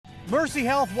Mercy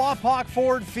Health Wapak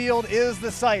Ford Field is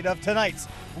the site of tonight's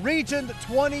Region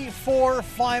 24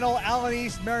 final. Allen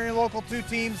East, Marion Local, two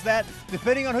teams that,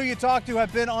 depending on who you talk to,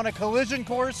 have been on a collision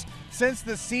course since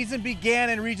the season began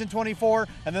in Region 24.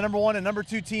 And the number 1 and number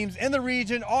 2 teams in the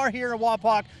region are here in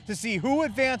Wapak to see who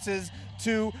advances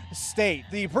to state.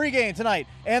 The pregame tonight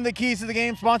and the keys to the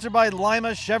game sponsored by Lima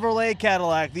Chevrolet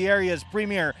Cadillac, the area's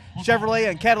premier Chevrolet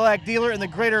and Cadillac dealer in the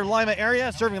greater Lima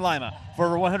area, serving Lima for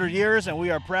over 100 years, and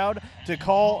we are proud to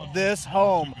call this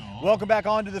home. Welcome back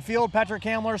onto the field, Patrick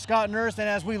Hamler, Scott Nurse, and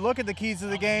as we look at the keys to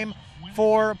the game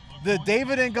for the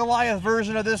David and Goliath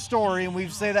version of this story, and we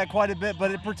say that quite a bit, but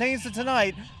it pertains to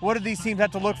tonight, what do these teams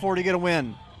have to look for to get a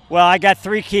win? Well, I got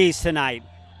 3 keys tonight.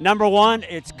 Number 1,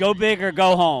 it's go big or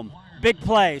go home. Big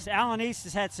plays. Allen East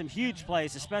has had some huge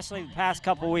plays, especially the past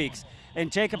couple weeks.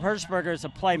 And Jacob Hirschberger is a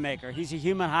playmaker. He's a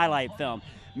human highlight film.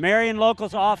 Marion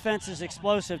Local's offense is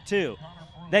explosive too.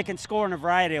 They can score in a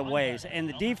variety of ways. And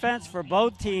the defense for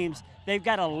both teams, they've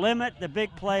got to limit the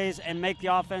big plays and make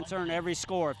the offense earn every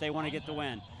score if they want to get the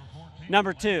win.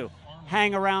 Number 2,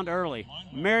 hang around early.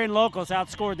 Marion Locals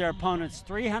outscored their opponents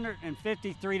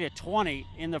 353-20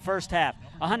 in the first half,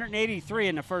 183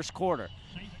 in the first quarter.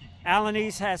 Allen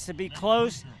East has to be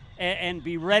close and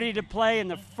be ready to play in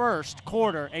the first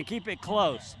quarter and keep it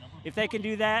close. If they can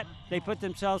do that, they put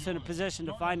themselves in a position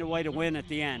to find a way to win at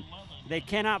the end. They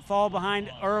cannot fall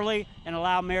behind early and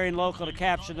allow Marion Local to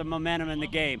capture the momentum in the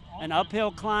game. An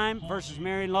uphill climb versus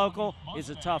Marion Local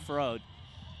is a tough road.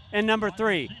 And number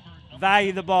 3,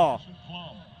 value the ball.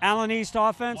 Allen East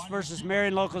offense versus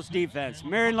Marion Local's defense.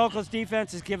 Marion Local's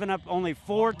defense has given up only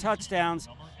 4 touchdowns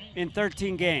in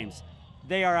 13 games.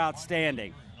 They are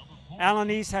outstanding.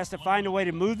 Allen East has to find a way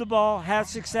to move the ball, have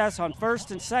success on first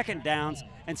and second downs,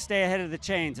 and stay ahead of the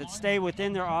chains and stay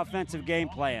within their offensive game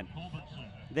plan.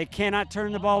 They cannot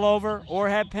turn the ball over or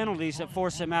have penalties that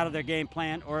force them out of their game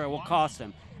plan, or it will cost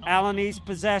them. Allen East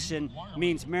possession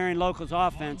means Marion Local's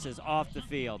offense is off the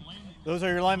field. Those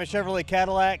are your Lima Chevrolet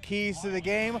Cadillac keys to the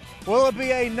game. Will it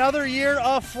be another year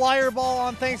of flyer ball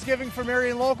on Thanksgiving for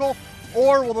Marion Local?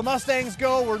 Or will the Mustangs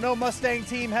go where no Mustang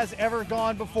team has ever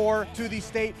gone before, to the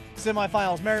state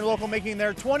semifinals? Marion Local making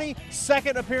their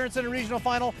 22nd appearance in a regional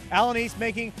final. Allen East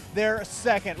making their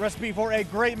second. Recipe for a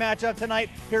great matchup tonight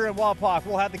here in Wapak.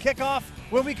 We'll have the kickoff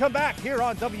when we come back here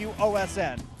on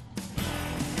WOSN.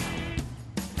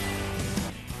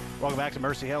 Welcome back to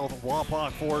Mercy Health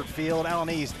Wapak Ford Field. Allen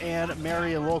East and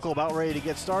Marion Local about ready to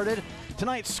get started.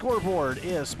 Tonight's scoreboard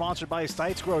is sponsored by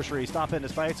Stites Grocery. Stop into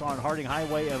Stites on Harding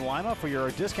Highway in Lima for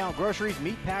your discount groceries,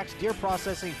 meat packs, deer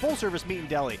processing, full-service meat and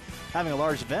deli. Having a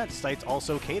large event, Stites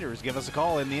also caters. Give us a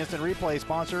call. In the instant replay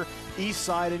sponsor,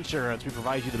 Eastside Insurance. We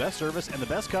provide you the best service and the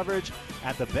best coverage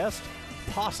at the best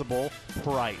possible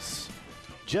price.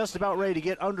 Just about ready to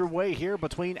get underway here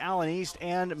between Allen East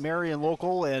and Marion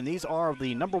Local, and these are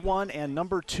the number 1 and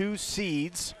number 2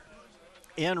 seeds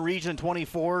in Region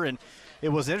 24, and it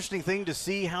was an interesting thing to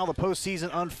see how the postseason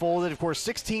unfolded. Of course,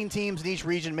 16 teams in each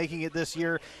region making it this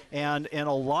year, and in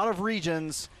a lot of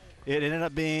regions, it ended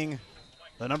up being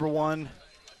the number 1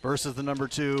 versus the number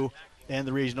 2 in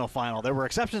the regional final. There were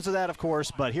exceptions to that, of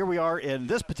course, but here we are in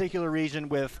this particular region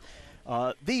with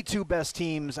the 2 best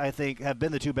teams, I think, have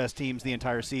been the 2 best teams the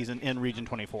entire season in Region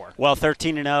 24. Well,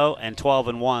 13-0 and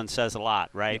 12-1 says a lot,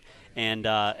 right? And,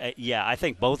 yeah, I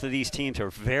think both of these teams are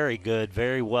very good,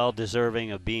 very well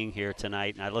deserving of being here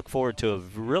tonight, and I look forward to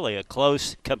a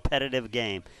close, competitive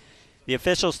game. The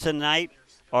officials tonight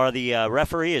are the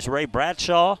referee is Ray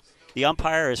Bradshaw, the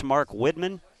umpire is Mark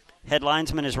Widman, head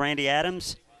linesman is Randy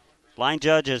Adams, line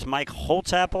judge is Mike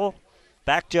Holtzapfel,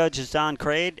 back judge is Don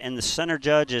Crade, and the center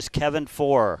judge is Kevin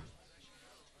Forer.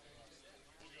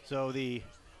 So the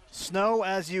snow,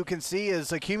 as you can see,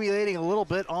 is accumulating a little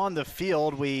bit on the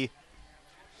field. We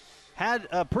had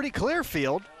a pretty clear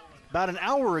field about an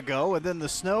hour ago, and then the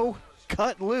snow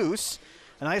cut loose.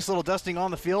 A nice little dusting on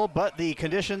the field, but the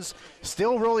conditions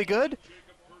still really good.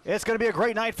 It's going to be a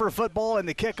great night for football, and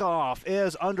the kickoff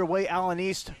is underway. Allen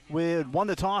East won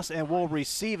the toss and will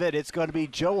receive it. It's going to be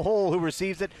Joe Hull who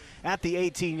receives it at the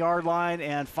 18-yard line,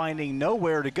 and finding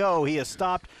nowhere to go, he is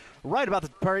stopped right about the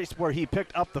place where he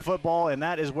picked up the football, and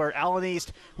that is where Allen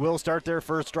East will start their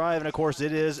first drive. And, of course,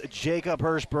 it is Jacob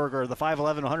Hirschberger, the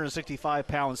 5'11",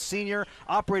 165-pound senior,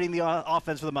 operating the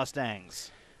offense for the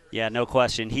Mustangs. Yeah, no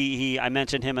question. I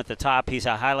mentioned him at the top. He's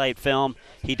a highlight film.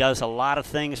 He does a lot of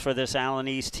things for this Allen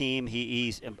East team.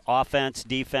 He's offense,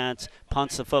 defense,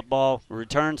 punts the football,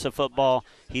 returns the football.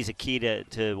 He's a key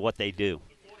to what they do.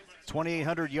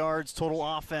 2,800 yards total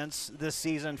offense this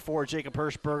season for Jacob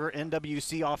Hirschberger,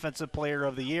 NWC Offensive Player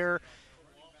of the Year.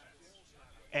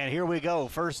 And here we go,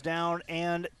 first down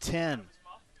and 10.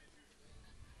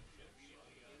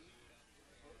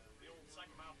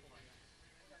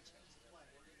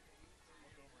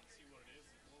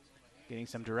 Getting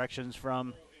some directions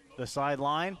from the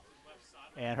sideline.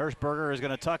 And Hirschberger is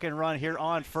going to tuck and run here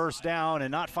on first down, and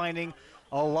not finding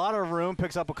a lot of room,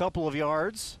 picks up a couple of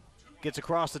yards, gets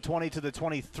across the 20 to the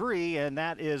 23, and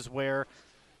that is where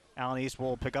Allen East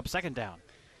will pick up second down.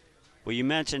 Well, you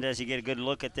mentioned, as you get a good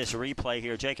look at this replay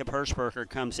here, Jacob Hirschberger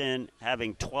comes in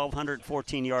having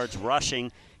 1,214 yards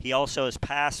rushing. He also has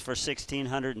passed for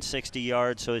 1,660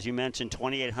 yards, so as you mentioned,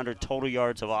 2,800 total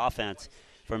yards of offense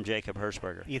from Jacob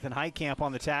Hirschberger. Ethan Heitkamp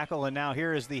on the tackle, and now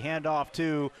here is the handoff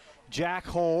to Jack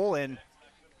Hole, and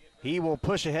he will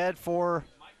push ahead for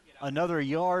another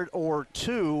yard or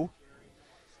two,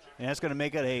 and that's going to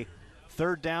make it a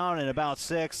third down and about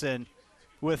 6. And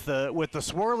with the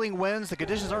swirling winds, the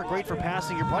conditions aren't great for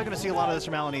passing. You're probably going to see a lot of this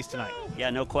from Allen East tonight. Yeah,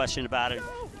 no question about it.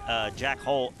 Jack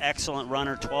Hole, excellent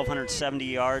runner, 1,270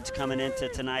 yards coming into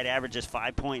tonight, averages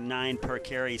 5.9 per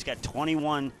carry. He's got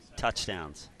 21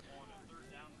 touchdowns.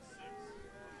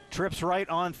 Trips right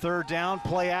on third down,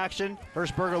 play action.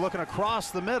 Hirschberger looking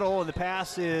across the middle, and the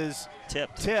pass is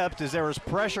tipped as there was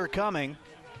pressure coming,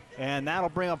 and that'll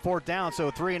bring up fourth down.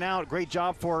 So 3 and out. Great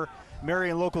job for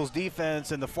Marion Local's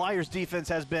defense, and the Flyers defense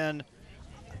has been,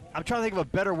 I'm trying to think of a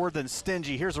better word than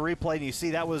stingy. Here's a replay, and you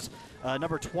see that was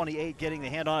number 28 getting the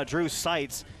hand on it. Drew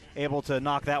Seitz able to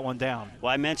knock that one down.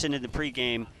 Well, I mentioned in the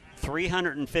pregame,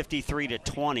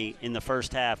 353-20 in the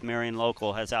first half. Marion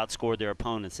Local has outscored their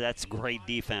opponents. That's great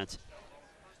defense.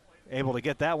 Able to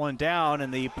get that one down,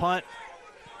 and the punt,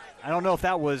 I don't know if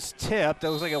that was tipped.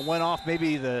 It looks like it went off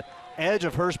maybe the edge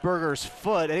of Hirschberger's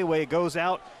foot. Anyway, it goes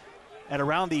out at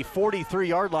around the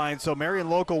 43-yard line, so Marion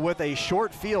Local with a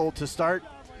short field to start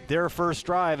their first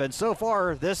drive. And so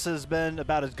far, this has been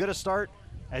about as good a start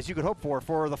as you could hope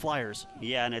for the Flyers.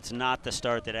 Yeah, and it's not the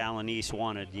start that Allen East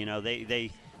wanted. You know,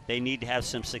 they need to have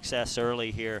some success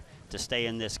early here to stay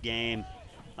in this game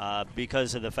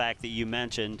because of the fact that you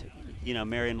mentioned, you know,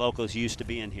 Marion Local's used to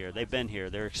being here. They've been here.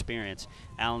 They're experienced.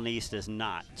 Allen East is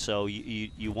not. So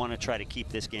you want to try to keep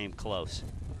this game close.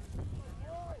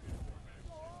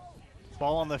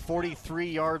 Ball on the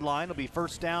 43-yard line. It'll be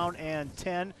first down and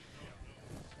 10.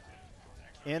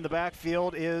 In the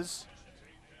backfield is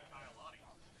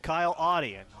Kyle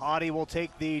Audie. And Audie will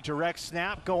take the direct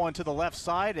snap going to the left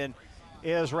side and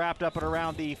is wrapped up at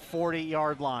around the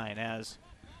 40-yard line, as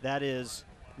that is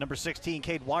number 16,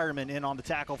 Cade Wireman, in on the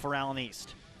tackle for Allen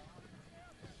East.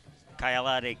 Kyle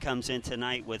Audie comes in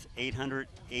tonight with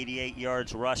 888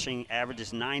 yards rushing,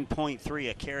 averages 9.3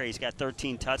 a carry. He's got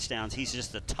 13 touchdowns. He's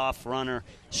just a tough runner,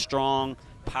 strong,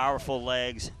 powerful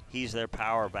legs. He's their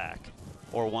power back,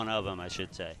 or one of them, I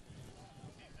should say.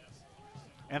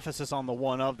 Emphasis on the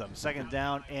one of them. Second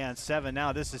down and 7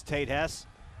 now. This is Tate Hess.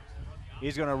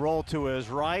 He's going to roll to his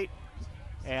right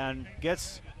and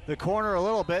gets the corner a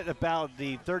little bit about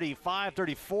the 35,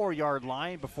 34-yard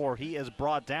line before he is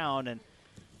brought down, and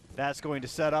that's going to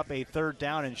set up a third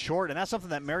down and short, and that's something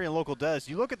that Marion Local does.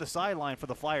 You look at the sideline for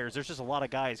the Flyers, there's just a lot of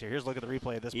guys here. Here's a look at the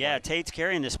replay of this Yeah, play. Tate's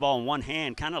carrying this ball in one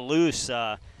hand, kind of loose.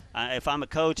 If I'm a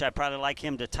coach, I'd probably like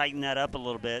him to tighten that up a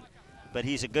little bit, but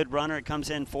he's a good runner. It comes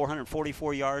in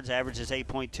 444 yards, averages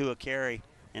 8.2 a carry,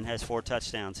 and has 4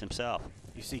 touchdowns himself.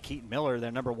 You see Keaton Miller, their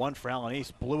number 1 for Allen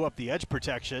East, blew up the edge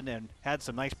protection and had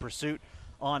some nice pursuit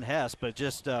on Hess, but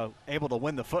just able to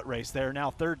win the foot race there.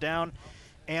 Now third down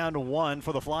and 1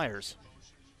 for the Flyers.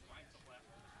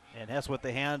 And Hess with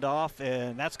the handoff,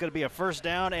 and that's going to be a first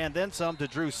down and then some to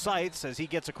Drew Seitz as he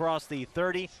gets across the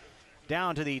 30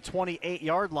 down to the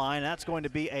 28-yard line. That's going to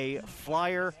be a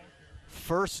Flyer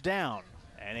first down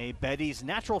and a Betty's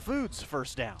Natural Foods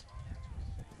first down.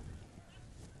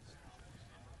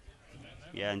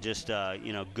 Yeah, and just,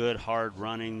 good hard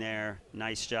running there.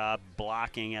 Nice job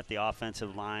blocking at the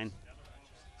offensive line.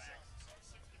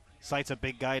 Seitz, a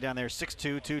big guy down there, 6'2",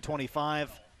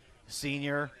 225,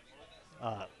 senior.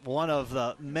 One of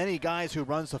the many guys who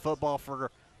runs the football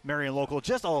for Marion Local.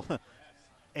 Just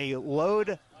a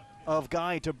load of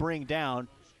guy to bring down.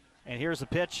 And here's the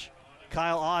pitch.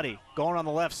 Kyle Audie going on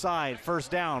the left side,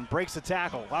 first down, breaks the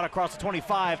tackle, out across the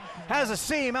 25, has a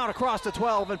seam out across the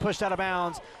 12 and pushed out of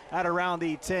bounds at around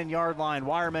the 10-yard line.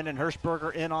 Wireman and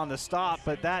Hirschberger in on the stop,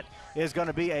 but that is going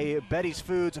to be a Betty's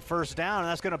Foods first down, and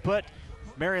that's going to put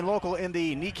Marion Local in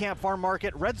the Niekamp Farm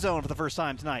Market red zone for the first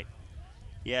time tonight.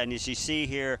 Yeah, and as you see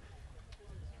here,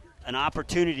 an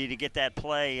opportunity to get that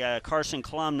play. Carson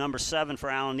Klum, number 7 for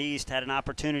Allen East, had an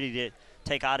opportunity to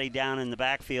take Audie down in the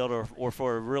backfield or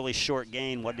for a really short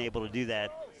gain, wasn't able to do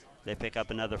that. They pick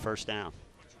up another first down.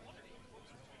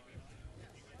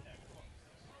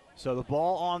 So the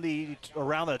ball on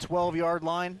around the 12-yard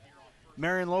line.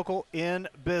 Marion Local in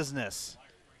business.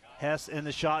 Hess in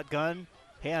the shotgun.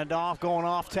 Handoff, going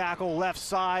off tackle, left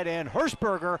side, and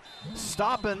Hirschberger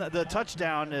stopping the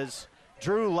touchdown is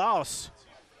Drew Laus,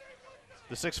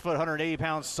 the 6',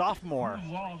 180-pound sophomore,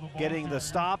 getting the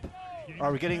stop,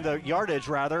 or getting the yardage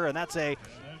rather, and that's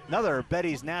another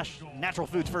Betty's Natural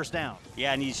Foods first down.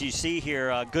 Yeah, and as you see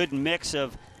here, a good mix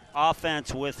of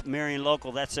offense with Marion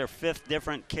Local. That's their 5th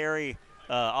different carry,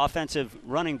 offensive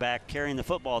running back carrying the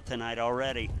football tonight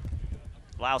already.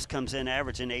 Laus comes in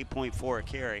averaging 8.4 a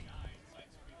carry.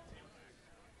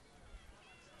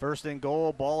 First and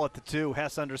goal, ball at the 2,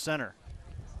 Hess under center.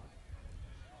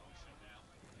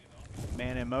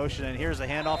 Man in motion, and here's a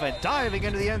handoff, and diving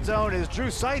into the end zone is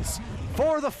Drew Seitz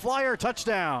for the Flyer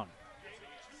touchdown.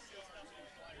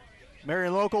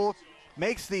 Marion Local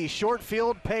makes the short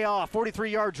field pay off,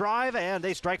 43-yard drive, and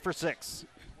they strike for 6.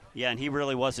 Yeah, and he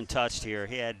really wasn't touched here.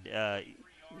 He had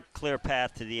clear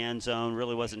path to the end zone,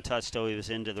 really wasn't touched till he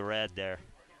was into the red there.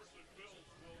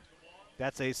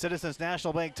 That's a Citizens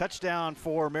National Bank touchdown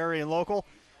for Marion Local.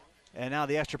 And now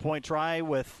the extra point try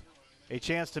with a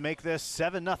chance to make this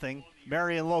 7-0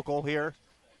 Marion Local here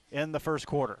in the first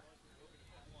quarter.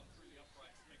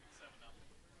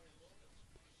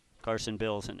 Carson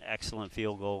Bill's an excellent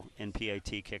field goal and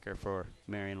PAT kicker for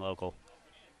Marion Local.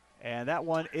 And that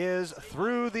one is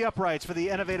through the uprights for the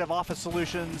Innovative Office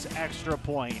Solutions extra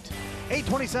point.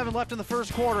 8:27 left in the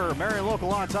first quarter. Marion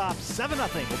Local on top,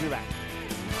 7-0. We'll be back.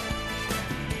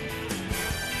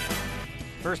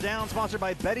 First down, sponsored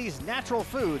by Betty's Natural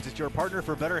Foods. It's your partner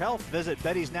for better health. Visit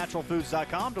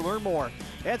bettysnaturalfoods.com to learn more.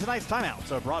 And tonight's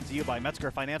timeouts are brought to you by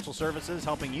Metzger Financial Services,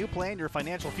 helping you plan your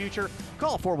financial future.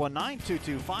 Call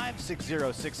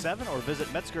 419-225-6067 or visit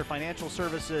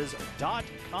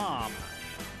metzgerfinancialservices.com.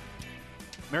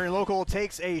 Marion Local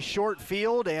takes a short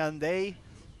field, and they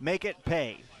make it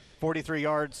pay. 43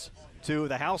 yards to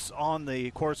the house on the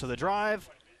course of the drive.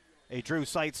 A Drew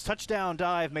Seitz touchdown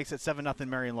dive makes it 7-0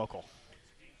 Marion Local.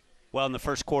 Well, in the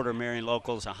first quarter, Marion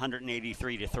Local is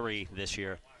 183-3 this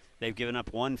year. They've given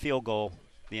up 1 field goal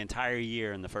the entire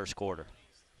year in the first quarter.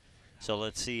 So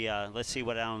let's see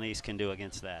what Allen East can do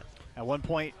against that. At one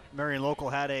point, Marion Local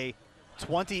had a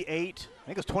 28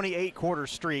 quarter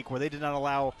streak where they did not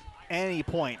allow any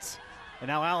points. And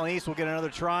now Allen East will get another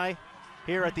try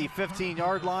here at the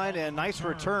 15-yard line, and nice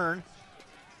return.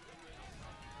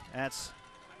 That's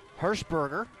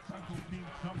Hirschberger.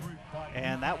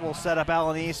 And that will set up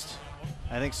Allen East,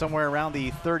 I think, somewhere around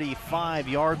the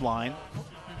 35-yard line.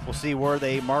 We'll see where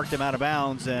they marked him out of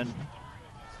bounds. And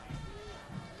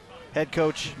head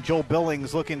coach Joel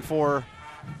Billings looking for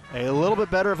a little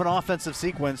bit better of an offensive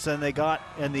sequence than they got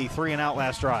in the 3-and-out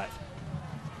last drive.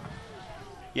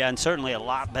 Yeah, and certainly a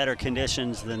lot better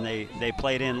conditions than they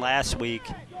played in last week.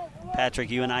 Patrick,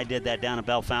 you and I did that down at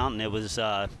Bell Fountain. It was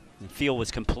the field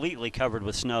was completely covered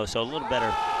with snow, so a little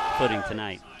better footing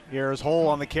tonight. Here's Hole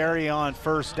on the carry on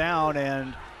first down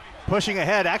and pushing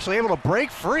ahead, actually able to break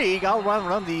free, got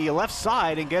run the left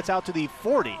side and gets out to the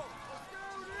 40.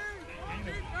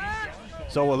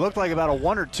 So it looked like about a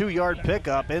 1 or 2 yard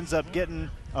pickup, ends up getting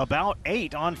about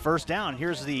 8 on first down.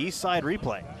 Here's the east side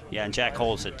replay. Yeah, and Jack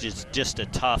Hole's just a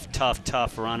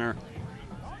tough runner.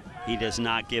 He does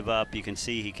not give up. You can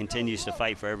see he continues to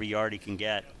fight for every yard he can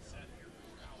get.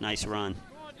 Nice run.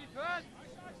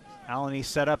 Allen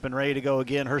East set up and ready to go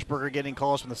again. Hirschberger getting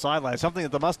calls from the sideline. Something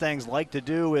that the Mustangs like to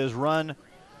do is run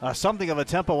something of a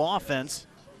tempo offense.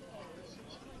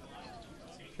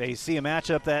 They see a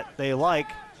matchup that they like.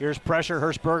 Here's pressure.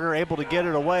 Hirschberger able to get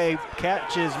it away.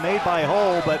 Catch is made by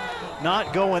Hole, but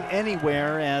not going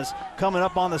anywhere, as coming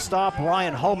up on the stop,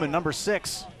 Ryan Holman, number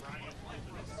 6.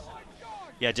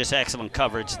 Yeah, just excellent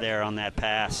coverage there on that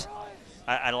pass.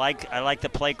 I like the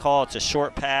play call. It's a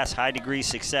short pass, high degree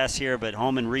success here, but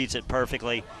Holman reads it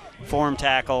perfectly. Form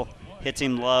tackle, hits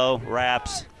him low,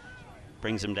 wraps,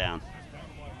 brings him down.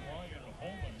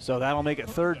 So that'll make it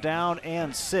 3rd down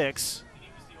and 6.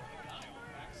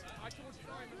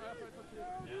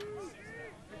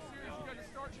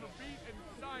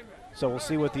 So we'll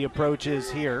see what the approach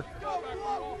is here.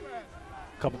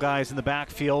 A couple guys in the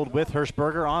backfield with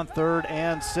Hirschberger on 3rd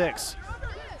and 6.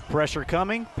 Pressure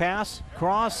coming, pass,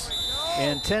 cross,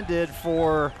 intended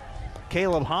for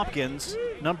Caleb Hopkins,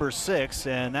 number 6,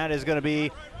 and that is going to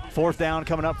be 4th down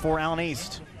coming up for Allen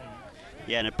East.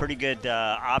 Yeah, and a pretty good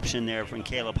option there from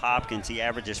Caleb Hopkins. He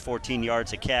averages 14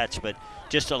 yards a catch, but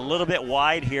just a little bit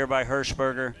wide here by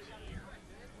Hirschberger.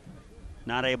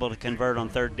 Not able to convert on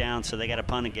 3rd down, so they got to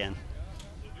punt again.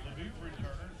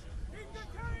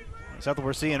 Something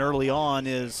we're seeing early on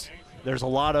is there's a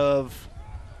lot of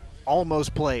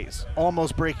almost plays,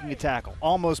 almost breaking a tackle,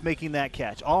 almost making that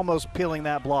catch, almost peeling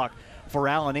that block for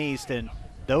Allen East. And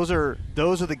those are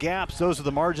the gaps, those are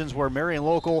the margins where Marion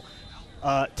Local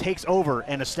takes over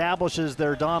and establishes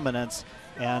their dominance.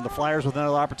 And the Flyers with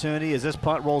another opportunity as this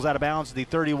punt rolls out of bounds at the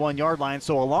 31-yard line.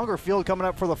 So a longer field coming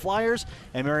up for the Flyers,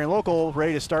 and Marion Local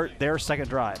ready to start their second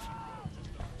drive.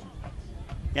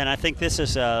 And I think this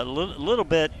is a little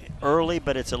bit early,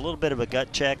 but it's a little bit of a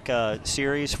gut check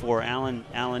series for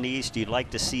Allen East. You'd like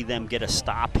to see them get a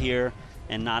stop here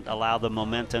and not allow the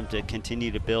momentum to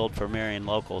continue to build for Marion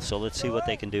Local. So let's see what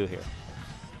they can do here.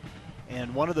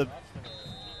 And one of the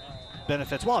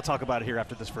benefits, well, I'll talk about it here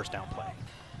after this first down play.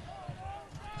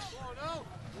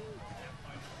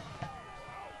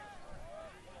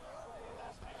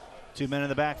 Two men in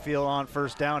the backfield on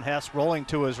first down. Hess rolling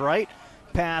to his right.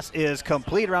 Pass is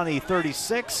complete around the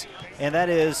 36, and that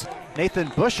is Nathan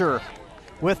Busher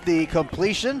with the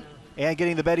completion and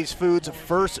getting the Betty's Foods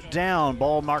first down.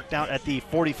 Ball marked out at the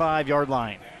 45-yard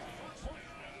line.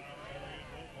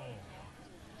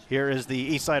 Here is the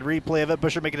east side replay of it.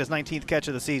 Busher making his 19th catch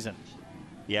of the season.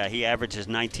 Yeah, he averages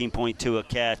 19.2 a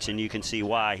catch, and you can see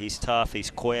why. He's tough, he's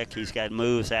quick, he's got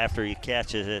moves after he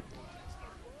catches it.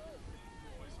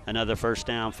 Another first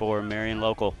down for Marion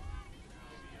Local.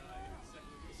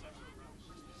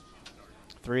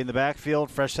 3 in the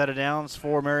backfield, fresh set of downs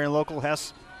for Marion Local.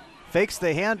 Hess fakes the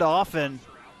handoff and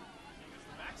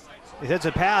he hits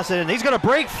a pass and he's going to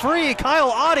break free. Kyle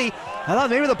Audie, I thought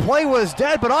maybe the play was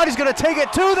dead, but Audie's going to take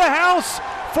it to the house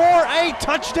for a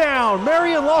touchdown.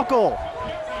 Marion Local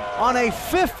on a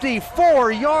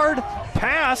 54-yard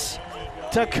pass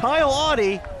to Kyle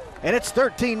Audie, and it's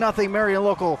 13-0 Marion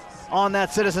Local on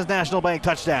that Citizens National Bank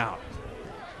touchdown.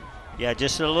 Yeah,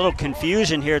 just a little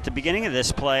confusion here at the beginning of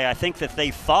this play. I think that they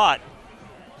thought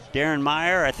Darren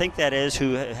Meyer, I think that is,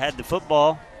 who had the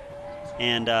football,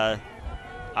 and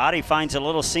Audie finds a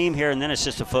little seam here, and then it's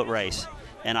just a foot race,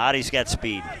 and Audie's got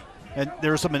speed. And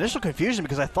there was some initial confusion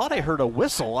because I thought I heard a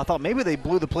whistle. I thought maybe they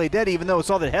blew the play dead, even though it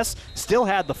saw that Hess still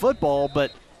had the football,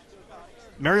 but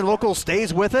Marion Local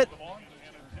stays with it.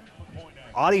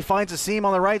 Audie finds a seam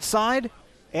on the right side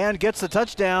and gets the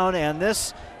touchdown, and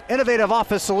this Innovative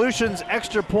Office Solutions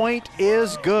extra point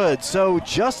is good. So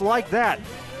just like that,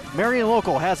 Marion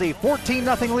Local has a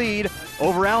 14-0 lead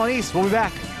over Allen East. We'll be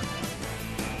back.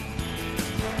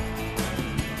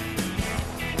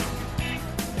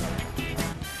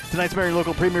 Tonight's Marion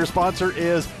Local premier sponsor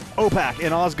is OPAC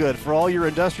in Osgood. For all your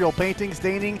industrial painting,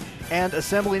 staining, and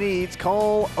assembly needs,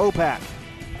 call OPAC.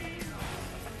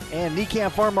 And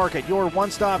Necam Farm Market, your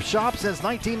one-stop shop since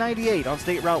 1998 on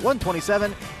State Route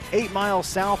 127, 8 miles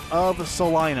south of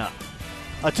Salina.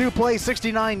 A two-play,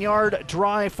 69-yard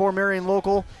drive for Marion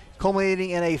Local,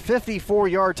 culminating in a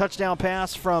 54-yard touchdown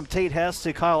pass from Tate Hess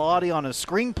to Kyle Audie on a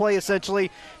screenplay,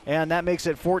 essentially, and that makes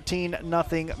it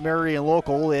 14-0 Marion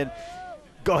Local. And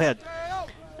go ahead.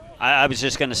 I was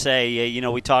just going to say,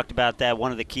 we talked about that.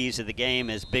 One of the keys of the game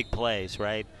is big plays,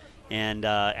 right? And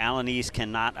Allen East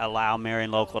cannot allow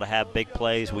Marion Local to have big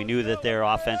plays. We knew that their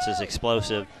offense is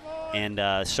explosive,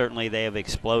 and certainly they have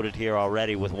exploded here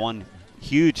already with one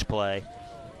huge play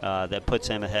that puts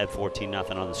them ahead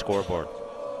 14-0 on the scoreboard.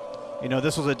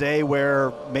 This was a day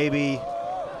where maybe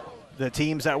the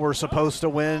teams that were supposed to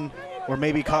win were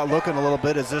maybe caught looking a little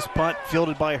bit as this punt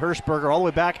fielded by Hirschberger all the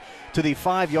way back to the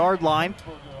 5-yard line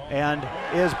and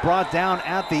is brought down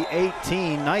at the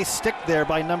 18. Nice stick there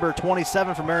by number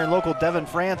 27 for Marion Local, Devin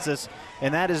Francis,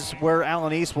 and that is where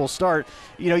Allen East will start.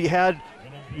 You had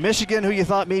Michigan, who you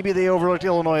thought maybe they overlooked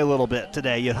Illinois a little bit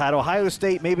today. You had Ohio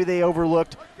State, maybe they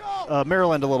overlooked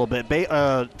Maryland a little bit.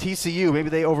 TCU, maybe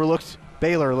they overlooked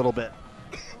Baylor a little bit.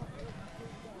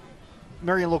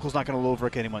 Marion Local's not going to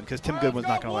overlook anyone because Tim Goodwin's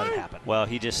not going to let it happen. Well,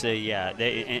 he just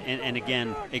and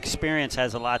again, experience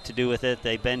has a lot to do with it.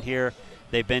 They've been here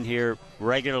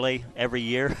regularly every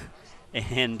year,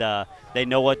 and they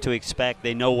know what to expect.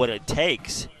 They know what it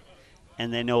takes,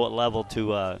 and they know what level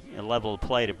of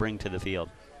play to bring to the field.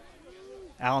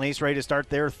 Allen East ready to start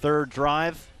their third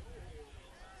drive.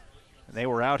 They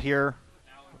were out here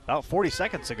about 40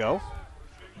 seconds ago.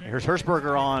 Here's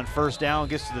Hirschberger on first down,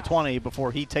 gets to the 20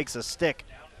 before he takes a stick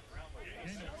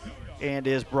and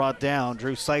is brought down.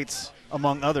 Drew Seitz,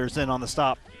 among others, in on the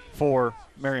stop for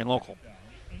Marion Local.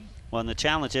 Well, and the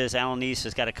challenge is Allen East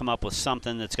has got to come up with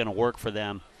something that's going to work for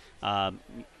them. But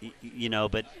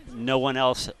no one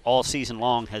else all season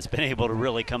long has been able to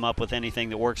really come up with anything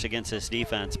that works against this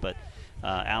defense. But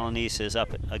Allen East is up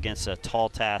against a tall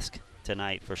task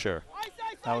tonight for sure.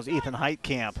 That was Ethan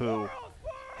Heitkamp who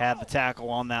had the tackle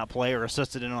on that play, or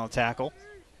assisted in on the tackle.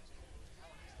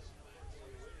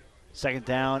 Second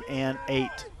down and 8.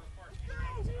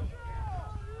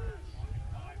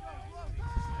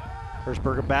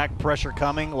 Hirschberger back, pressure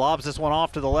coming, lobs this one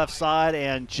off to the left side,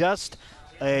 and just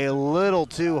a little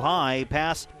too high.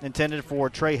 Pass intended for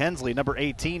Trey Hensley, number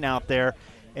 18 out there,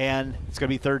 and it's going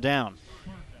to be third down.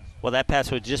 Well, that pass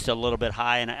was just a little bit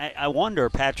high, and I wonder,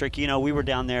 Patrick, you know, we were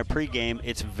down there pregame.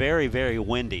 It's very, very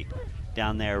windy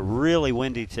down there, really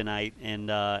windy tonight,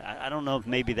 and I don't know if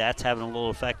maybe that's having a little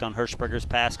effect on Hirschberger's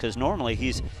pass, because normally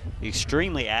he's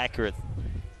extremely accurate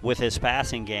with his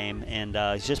passing game, and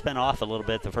he's just been off a little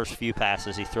bit the first few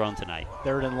passes he's thrown tonight.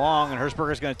 Third and long, and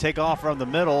Hirschberger's going to take off from the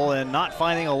middle and not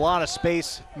finding a lot of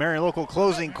space. Marion Local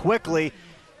closing quickly,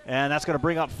 and that's going to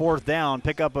bring up fourth down,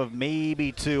 pickup of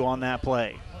maybe 2 on that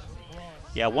play.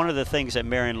 Yeah, one of the things that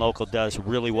Marion Local does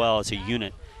really well as a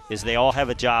unit is they all have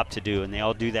a job to do, and they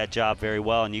all do that job very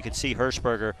well. And you can see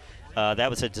Hirschberger, that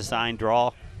was a design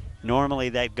draw. Normally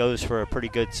that goes for a pretty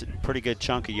good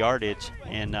chunk of yardage,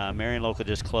 and Marion Local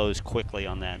just closed quickly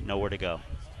on that. Nowhere to go.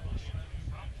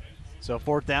 So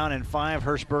fourth down and 5.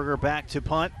 Hirschberger back to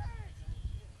punt.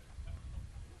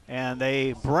 And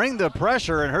they bring the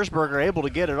pressure, and Hirschberger able to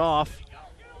get it off.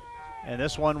 And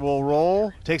this one will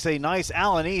roll. Takes a nice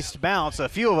Allen East bounce, a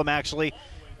few of them actually,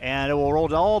 and it will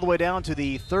roll all the way down to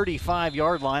the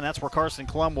 35-yard line. That's where Carson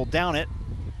Klum will down it.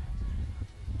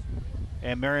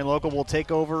 And Marion Local will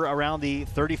take over around the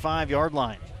 35-yard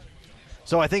line.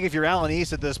 So I think if you're Allen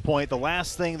East at this point, the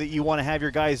last thing that you want to have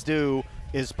your guys do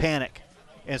is panic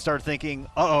and start thinking,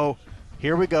 uh-oh,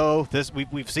 here we go.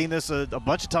 We've seen this a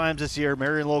bunch of times this year.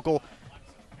 Marion Local,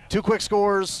 2 quick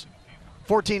scores,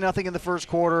 14-0 in the first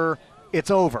quarter. It's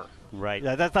over. Right.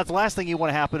 That's the last thing you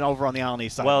want to happen over on the Allen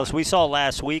East side. Well, as we saw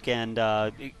last weekend,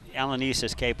 Allen East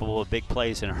is capable of big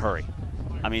plays in a hurry.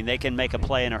 I mean, they can make a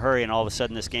play in a hurry, and all of a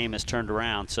sudden this game is turned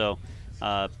around. So,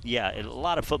 yeah, a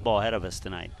lot of football ahead of us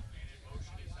tonight.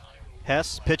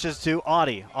 Hess pitches to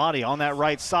Audie. Audie on that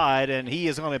right side, and he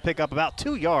is going to pick up about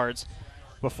 2 yards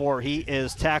before he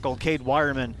is tackled. Cade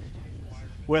Wireman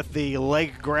with the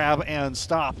leg grab and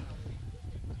stop.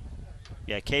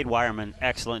 Yeah, Cade Wireman,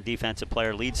 excellent defensive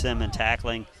player, leads them in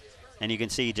tackling, and you can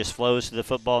see he just flows to the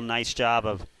football. Nice job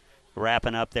of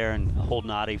wrapping up there and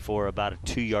holding Audie for about a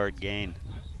 2-yard gain.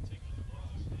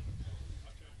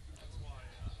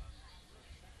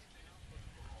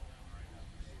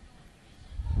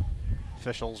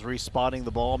 Officials respotting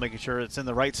the ball, making sure it's in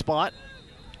the right spot.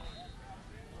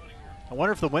 I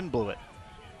wonder if the wind blew it.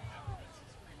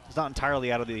 It's not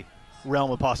entirely out of the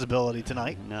realm of possibility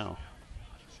tonight. No.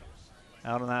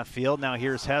 Out on that field. Now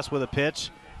here's Hess with a pitch.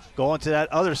 Going to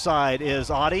that other side is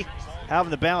Audie,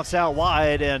 having to bounce out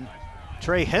wide, and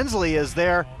Trey Hensley is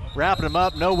there, wrapping him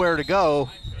up, nowhere to go,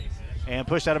 and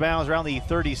pushed out of bounds around the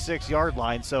 36-yard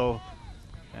line. So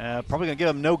probably going to give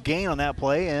him no gain on that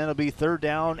play, and it'll be third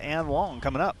down and long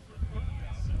coming up.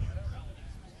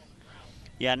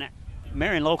 Yeah,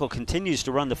 Marion Local continues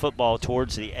to run the football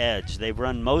towards the edge. They've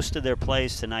run most of their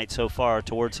plays tonight so far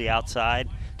towards the outside,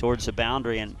 towards the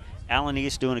boundary, and Allen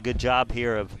East doing a good job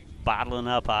here of bottling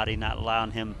up Audie, not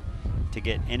allowing him to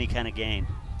get any kind of gain.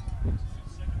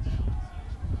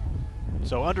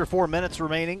 So under 4 minutes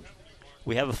remaining.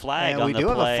 We have a flag and on we the do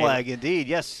play. have a flag, indeed,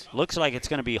 yes. Looks like it's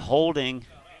going to be holding.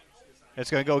 It's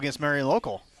going to go against Marion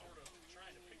Local.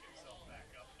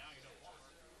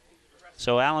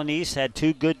 So Allen East had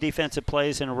 2 good defensive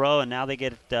plays in a row, and now they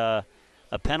get a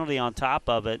penalty on top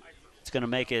of it. It's going to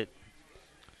make it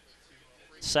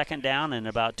second down and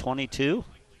about 22.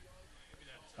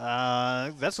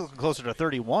 That's looking closer to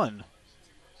 31.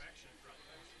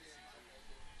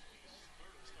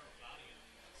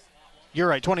 You're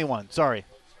right, 21. Sorry.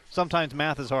 Sometimes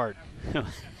math is hard.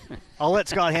 I'll let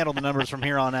Scott handle the numbers from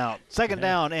here on out. Second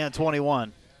down and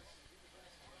 21.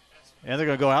 And they're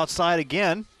going to go outside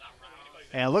again.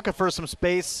 And looking for some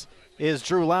space is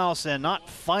Drew Louse, and not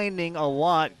finding a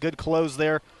lot. Good close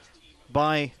there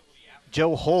by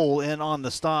Joe Hole in on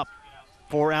the stop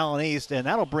for Allen East, and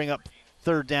that'll bring up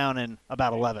third down and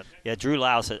about 11. Yeah, Drew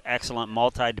Louse, an excellent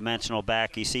multi-dimensional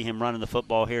back. You see him running the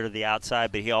football here to the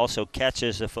outside, but he also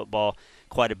catches the football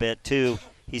quite a bit too.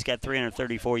 He's got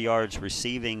 334 yards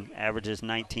receiving, averages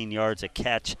 19 yards a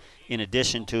catch, in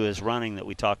addition to his running that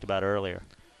we talked about earlier.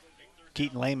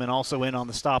 Keaton Lehman also in on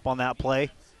the stop on that play.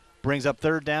 Brings up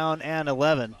third down and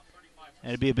 11. And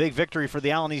it'd be a big victory for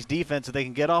the Allen East defense if they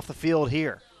can get off the field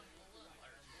here.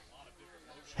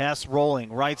 Hess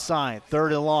rolling, right side,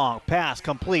 third and long. Pass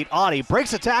complete. Audie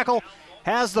breaks a tackle,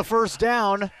 has the first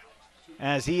down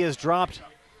as he is dropped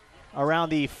around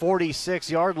the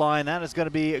 46-yard line. That is going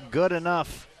to be good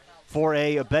enough for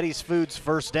a Betty's Foods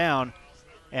first down.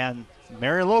 And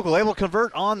Marion Local able to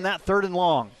convert on that third and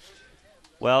long.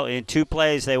 Well, in 2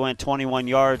 plays, they went 21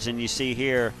 yards, and you see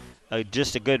here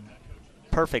just a good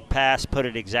perfect pass, put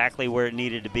it exactly where it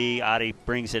needed to be. Adi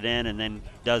brings it in and then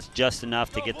does just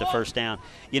enough to get the first down.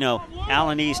 You know,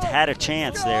 Allen East had a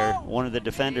chance there. One of the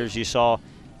defenders you saw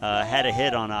had a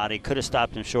hit on Adi, could have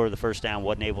stopped him short of the first down,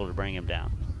 wasn't able to bring him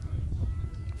down.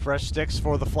 Fresh sticks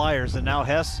for the Flyers, and now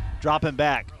Hess dropping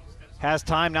back. Has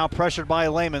time, now pressured by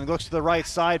Lehman. Looks to the right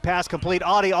side, pass complete.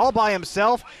 Audie all by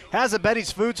himself. Has a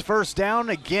Betty's Foods first down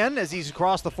again as he's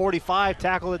across the 45,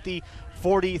 tackled at the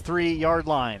 43-yard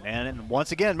line. And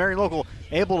once again, Marion Local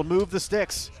able to move the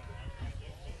sticks.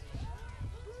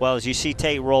 Well, as you see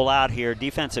Tate roll out here,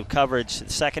 defensive coverage,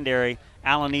 secondary.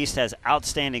 Allen East has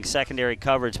outstanding secondary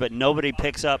coverage, but nobody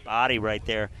picks up Audie right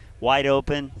there. Wide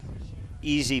open,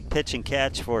 easy pitch and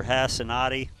catch for Hess and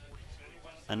Audie.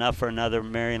 Enough for another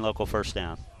Marion Local first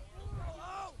down.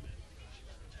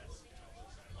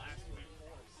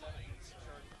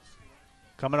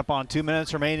 Coming up on 2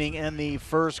 minutes remaining in the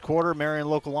first quarter. Marion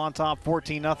Local on top,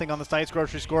 14-0 on the Stites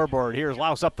Grocery scoreboard. Here's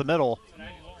Louse up the middle,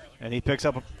 and he picks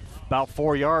up about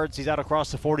 4 yards. He's out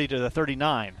across the 40 to the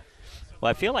 39. Well,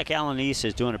 I feel like Allen East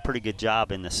is doing a pretty good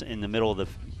job in the middle of the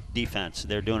defense.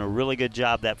 They're doing a really good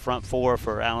job. That front four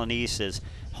for Allen East is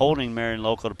holding Marion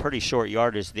Local to pretty short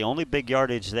yardage. The only big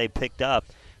yardage they picked up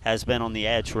has been on the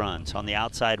edge runs, on the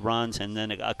outside runs, and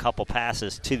then a couple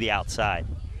passes to the outside.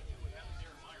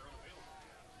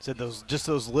 So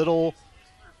those little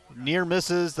near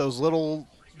misses, those little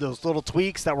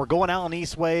tweaks that were going Allen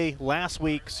East way last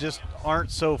week just aren't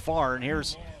so far. And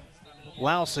here's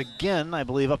Louse again, I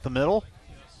believe, up the middle.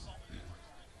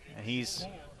 And he's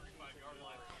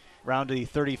around the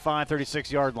 35,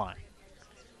 36-yard line.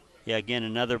 Yeah, again,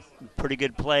 another pretty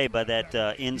good play by that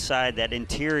inside, that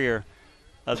interior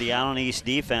of the Allen East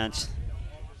defense.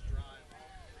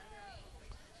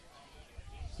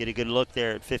 Get a good look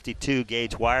there at 52,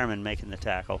 Gage Wireman making the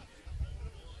tackle.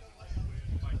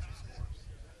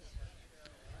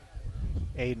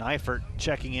 Aiden Eifert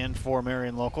checking in for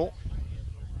Marion Local.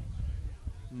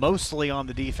 Mostly on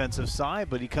the defensive side,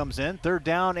 but he comes in. 3rd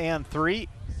down and 3.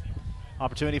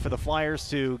 Opportunity for the Flyers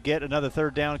to get another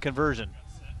 3rd down conversion.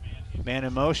 Man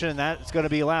in motion, and that's going to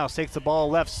be Louse. Takes the ball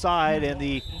left side, and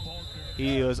he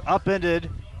was upended.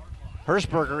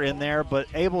 Hirschberger in there, but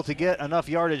able to get enough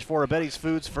yardage for a Betty's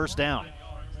Foods first down.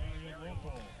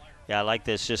 Yeah, I like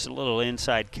this. Just a little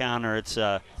inside counter. It's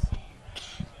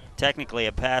technically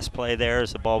a pass play there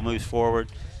as the ball moves forward.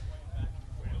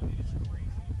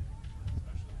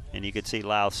 And you can see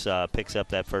Louse picks up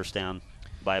that first down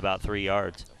by about 3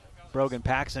 yards. Brogan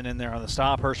Paxson in there on the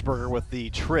stop. Hirschberger with the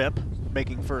trip,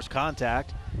 making first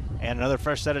contact. And another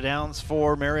fresh set of downs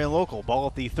for Marion Local. Ball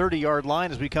at the 30-yard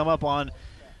line as we come up on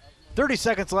 30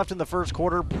 seconds left in the first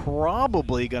quarter.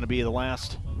 Probably going to be the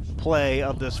last play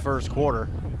of this first quarter.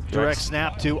 Direct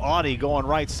snap to Audie going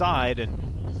right side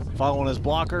and following his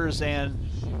blockers and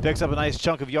picks up a nice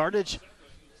chunk of yardage.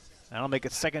 That'll make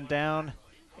it 2nd down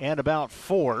and about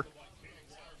 4.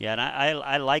 Yeah, and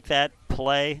I like that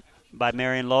play by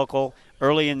Marion Local.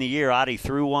 Early in the year, Audie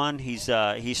threw one. He's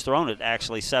thrown it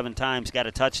actually 7 times, got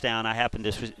a touchdown. I happened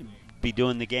to be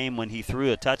doing the game when he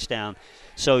threw a touchdown.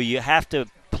 So you have to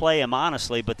play him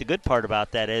honestly, but the good part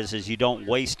about that is you don't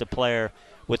waste a player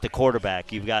with the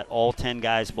quarterback. You've got all 10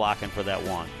 guys blocking for that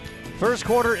one. First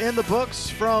quarter in the books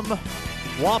from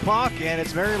Wapak, and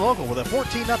it's Marion Local with a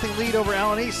 14-0 lead over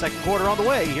Allen East. Second quarter on the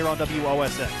way here on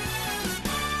WOSN.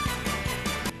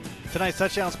 Tonight's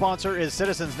touchdown sponsor is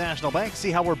Citizens National Bank.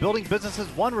 See how we're building businesses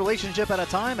one relationship at a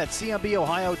time at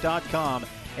cmbOhio.com.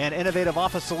 And Innovative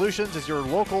Office Solutions is your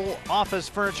local office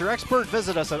furniture expert.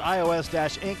 Visit us at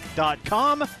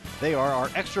ios-inc.com. They are our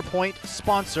Extra Point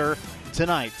sponsor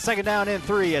tonight. 2nd down and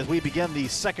 3 as we begin the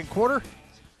second quarter.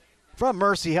 From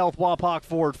Mercy Health Wapak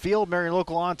Ford Field, Marion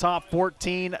Local on top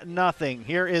 14-0.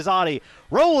 Here is Audie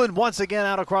rolling once again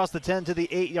out across the 10 to the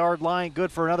 8-yard line.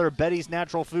 Good for another Betty's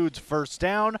Natural Foods first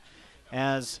down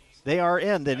as they are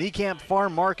in the Niekamp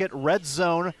Farm Market red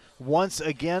zone once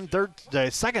again.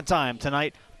 Second time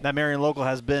tonight that Marion Local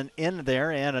has been in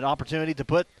there, and an opportunity to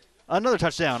put another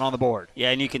touchdown on the board.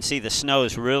 Yeah, and you can see the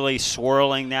snow's really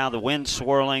swirling now. The wind's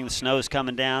swirling, the snow's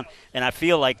coming down, and I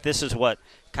feel like this is what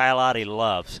Kyle Audie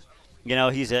loves. You know,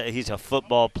 he's a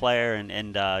football player, and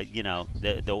you know,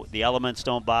 the elements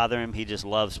don't bother him. He just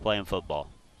loves playing football.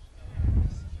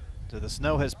 So the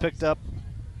snow has picked up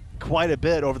quite a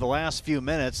bit over the last few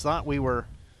minutes. Thought we were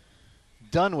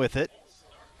done with it.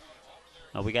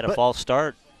 We got a false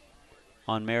start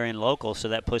on Marion Local, so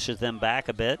that pushes them back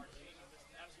a bit.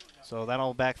 So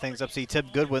that'll back things up. See, Tim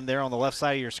Goodwin there on the left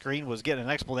side of your screen was getting an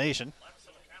explanation.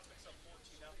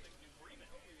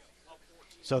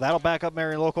 So that'll back up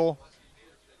Marion Local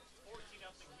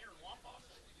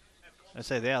I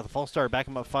say, yeah, the false start back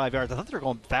him up 5 yards. I thought they were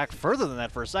going back further than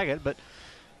that for a second, but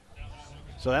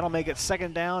so that'll make it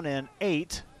 2nd down and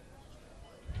 8.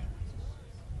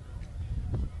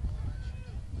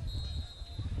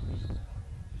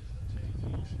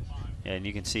 Yeah, and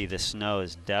you can see the snow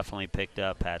is definitely picked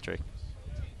up, Patrick.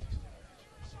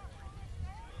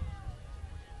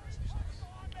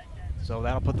 So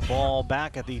that'll put the ball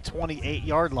back at the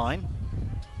 28-yard line.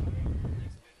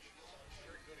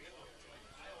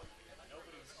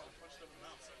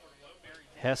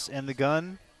 Hess in the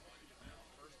gun,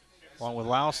 along with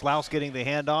Louse. Louse getting the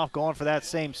handoff, going for that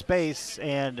same space,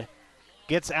 and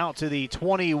gets out to the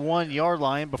 21-yard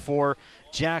line before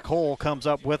Jack Hole comes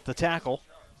up with the tackle.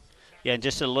 Yeah, and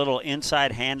just a little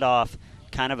inside handoff,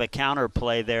 kind of a counter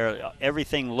play there.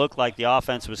 Everything looked like the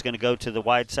offense was going to go to the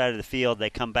wide side of the field.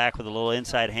 They come back with a little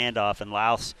inside handoff, and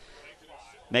Louse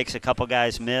makes a couple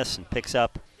guys miss and picks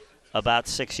up about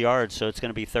 6 yards, so it's going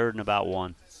to be 3rd and about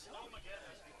 1.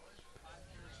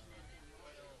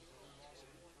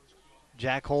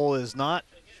 Jack Hole is not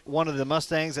one of the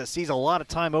Mustangs that sees a lot of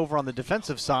time over on the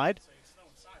defensive side.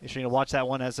 You're sure to watch that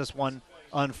one as this one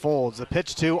unfolds. The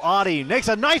pitch to Audie makes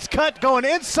a nice cut going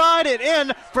inside and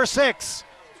in for 6.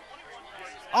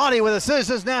 Audie with a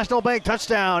Citizens National Bank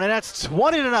touchdown, and that's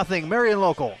 20-0, Marion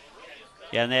Local.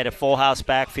 Yeah, and they had a full house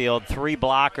backfield, 3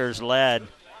 blockers led.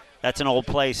 That's an old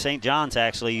play St. John's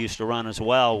actually used to run as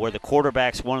well, where the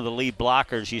quarterback's one of the lead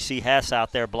blockers. You see Hess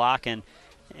out there blocking,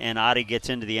 and Audie gets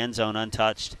into the end zone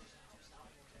untouched.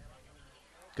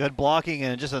 Good blocking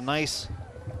and just a nice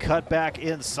cut back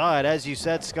inside, as you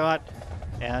said, Scott.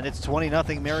 And it's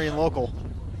 20-0 Marion Local.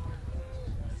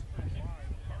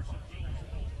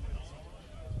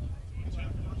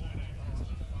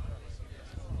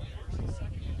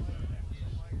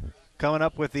 Coming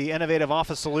up with the Innovative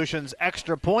Office Solutions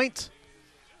extra point.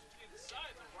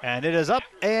 And it is up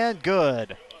and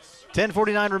good.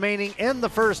 10:49 remaining in the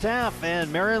first half,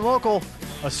 and Marion Local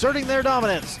asserting their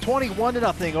dominance,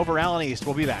 21-0 over Allen East.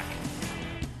 We'll be back.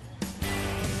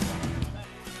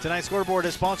 Tonight's scoreboard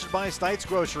is sponsored by Stites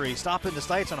Grocery. Stop into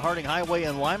Stites on Harding Highway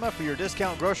in Lima for your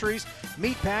discount groceries,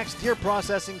 meat packs, deer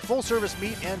processing, full-service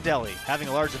meat, and deli. Having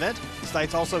a large event,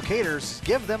 Stites also caters.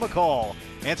 Give them a call.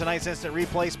 And tonight's instant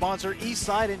replay sponsor,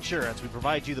 Eastside Insurance. We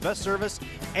provide you the best service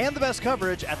and the best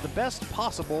coverage at the best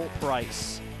possible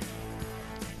price.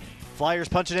 Flyers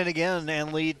punching in again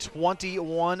and lead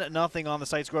 21-0 on the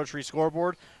Stites Grocery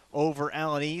scoreboard over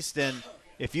Allen East. And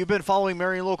if you've been following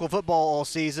Marion Local football all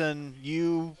season,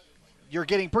 you're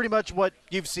getting pretty much what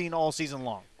you've seen all season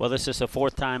long. Well, this is the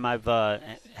 4th time I've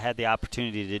had the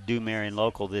opportunity to do Marion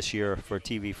Local this year for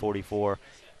TV 44,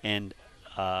 and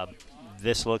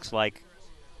this looks like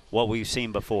what we've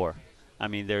seen before. I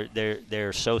mean,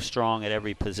 they're so strong at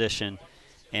every position,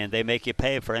 and they make you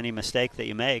pay for any mistake that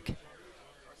you make.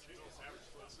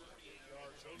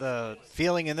 The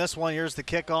feeling in this one, here's the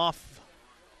kickoff.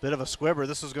 Bit of a squibber.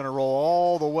 This is going to roll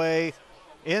all the way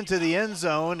into the end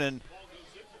zone, and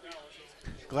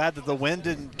glad that the wind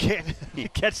didn't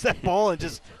catch that ball and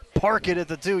just park it at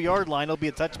the 2-yard line. It'll be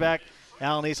a touchback.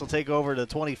 Allen East will take over to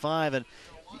 25. And,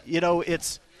 you know,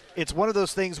 it's one of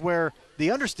those things where the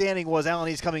understanding was Allen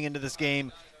East coming into this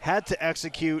game had to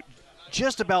execute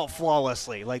just about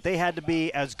flawlessly. Like, they had to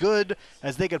be as good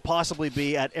as they could possibly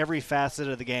be at every facet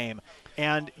of the game.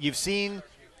 And you've seen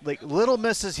like little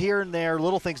misses here and there,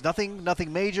 little things, nothing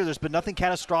major. There's been nothing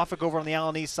catastrophic over on the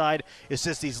Allen East side. It's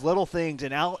just these little things,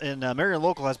 and Marion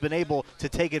Local has been able to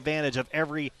take advantage of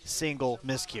every single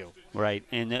miscue. Right,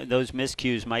 and those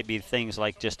miscues might be things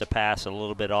like just a pass a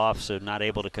little bit off, so not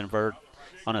able to convert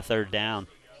on a 3rd down.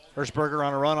 Hirschberger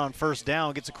on a run on 1st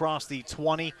down, gets across the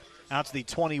 20, out to the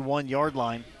 21-yard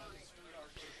line.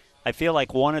 I feel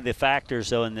like one of the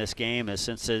factors, though, in this game is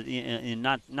since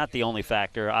not the only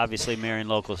factor. Obviously, Marion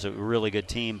Local is a really good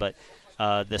team, but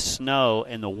the snow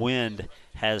and the wind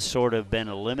has sort of been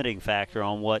a limiting factor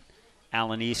on what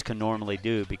Allen East can normally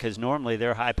do, because normally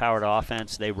they're high-powered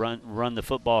offense. They run the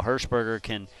football. Hirschberger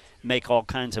can make all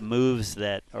kinds of moves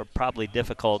that are probably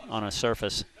difficult on a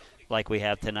surface like we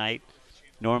have tonight.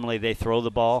 Normally they throw the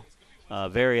ball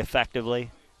very effectively.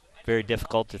 Very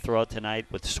difficult to throw it tonight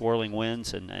with swirling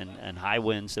winds and high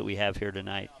winds that we have here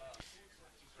tonight.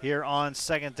 Here on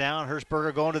 2nd down,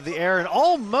 Hirschberger going to the air and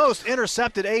almost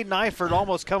intercepted Aiden Eifert,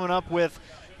 almost coming up with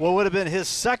what would have been his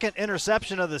 2nd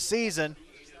interception of the season.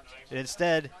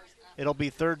 Instead, it'll be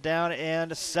 3rd down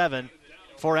and 7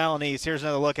 for Allen East. Here's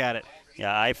another look at it.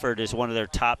 Yeah, Eifert is one of their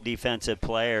top defensive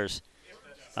players.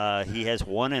 He has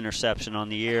 1 interception on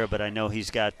the year, but I know he's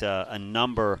got a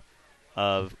number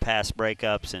of pass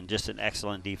breakups and just an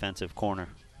excellent defensive corner.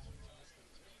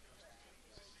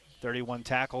 31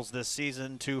 tackles this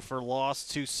season, 2 for loss,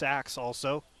 2 sacks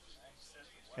also.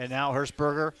 And now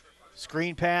Hirschberger,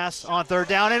 screen pass on third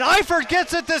down, and Eifert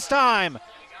gets it this time.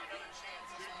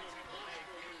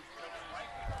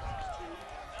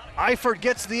 Eifert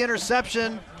gets the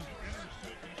interception,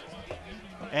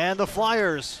 and the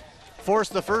Flyers force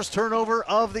the first turnover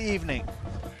of the evening.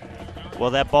 Well,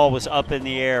 that ball was up in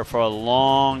the air for a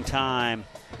long time.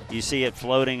 You see it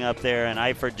floating up there, and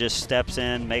Eifert just steps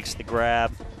in, makes the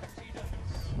grab,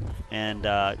 and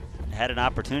had an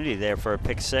opportunity there for a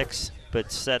pick six,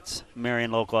 but sets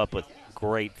Marion Local up with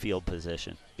great field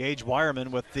position. Gage Wireman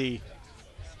with the,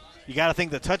 you got to think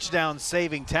the touchdown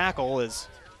saving tackle is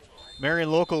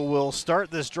Marion Local will start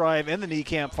this drive in the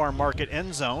Niekamp Farm Market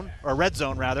end zone, or red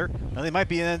zone rather, and they might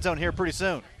be in the end zone here pretty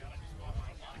soon.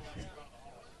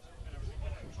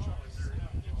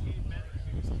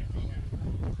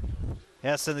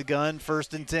 Hess in the gun,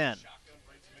 1st and 10.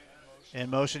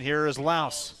 In motion here is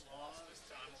Louse.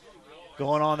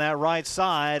 Going on that right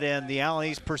side, and the Allen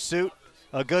East pursuit,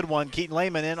 a good one. Keaton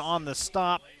Lehman in on the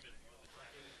stop,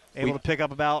 able to pick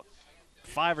up about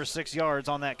 5 or 6 yards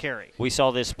on that carry. We saw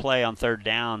this play on third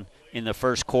down in the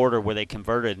first quarter where they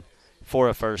converted for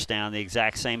a first down, the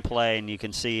exact same play, and you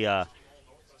can see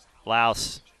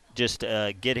Louse just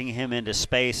getting him into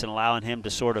space and allowing him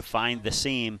to sort of find the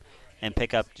seam and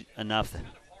pick up enough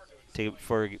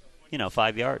for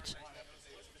 5 yards.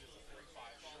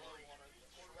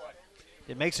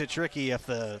 It makes it tricky if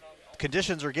the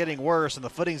conditions are getting worse and the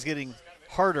footing's getting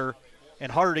harder and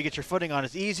harder to get your footing on.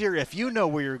 It's easier if you know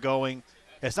where you're going.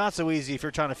 It's not so easy if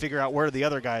you're trying to figure out where the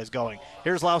other guy is going.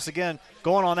 Here's Louse again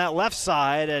going on that left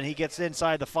side, and he gets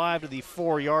inside the 5 to the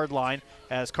 4-yard line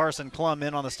as Carson Klum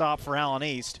in on the stop for Allen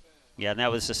East. Yeah, and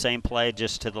that was the same play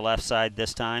just to the left side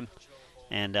this time.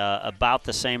 And about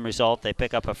the same result. They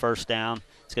pick up a first down.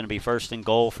 It's going to be 1st and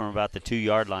goal from about the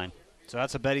 2-yard line. So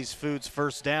that's a Betty's Foods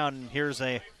first down. Here's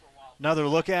another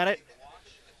look at it.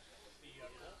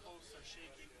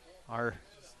 Our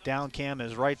down cam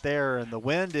is right there, and the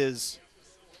wind is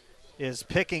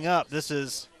picking up. This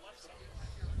is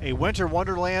a winter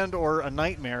wonderland or a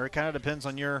nightmare. It kind of depends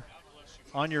on your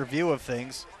view of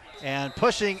things. And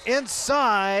pushing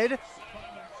inside.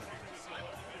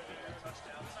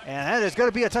 And that is going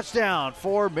to be a touchdown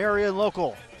for Marion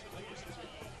Local.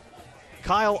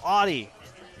 Kyle Audie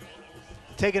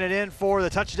taking it in for the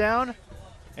touchdown,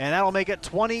 and that'll make it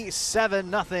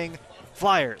 27-0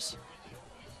 Flyers.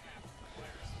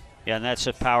 Yeah, and that's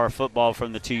a power football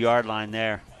from the 2-yard line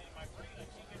there.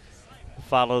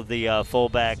 Followed the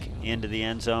fullback into the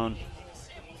end zone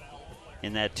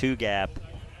in that 2 gap.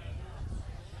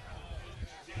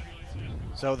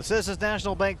 So the Citizens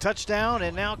National Bank touchdown,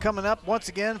 and now coming up once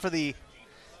again for the.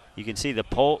 You can see the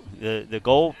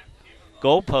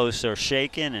goalposts are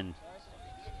shaking, and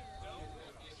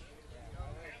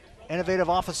Innovative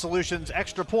Office Solutions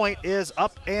extra point is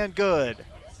up and good.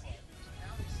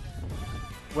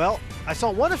 Well, I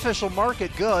saw one official mark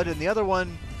it good, and the other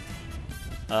one.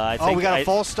 We got a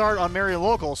false start on Marion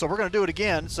Local, so we're going to do it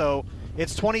again. So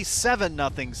it's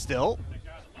 27-0 still.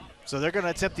 So they're going to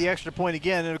attempt the extra point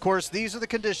again. And, of course, these are the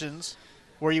conditions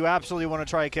where you absolutely want to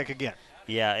try a kick again.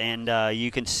 Yeah, and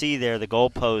you can see there the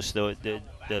goalposts,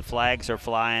 the flags are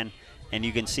flying, and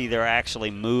you can see they're actually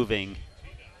moving.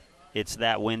 It's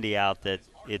that windy out that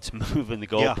it's moving the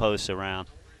goalposts around.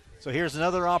 So here's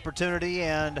another opportunity,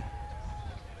 and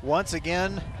once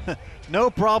again, no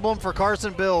problem for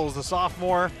Carson Bills, the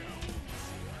sophomore.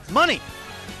 Money.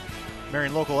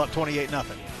 Marion Local up 28-0.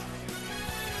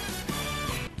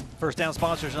 First down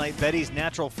sponsor tonight, Betty's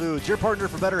Natural Foods. Your partner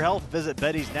for better health. Visit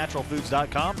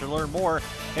bettysnaturalfoods.com to learn more.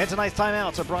 And tonight's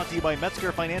timeouts are brought to you by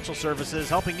Metzger Financial Services,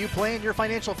 helping you plan your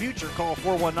financial future. Call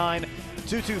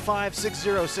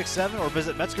 419-225-6067 or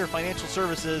visit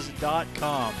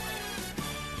metzgerfinancialservices.com.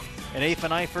 An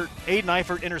Aiden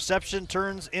Eifert interception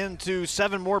turns into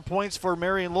 7 more points for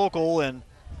Marion Local, and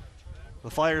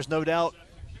the Flyers, no doubt,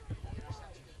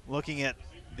 looking at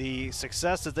the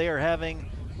success that they are having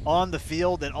on the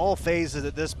field in all phases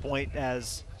at this point,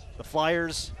 as the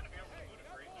Flyers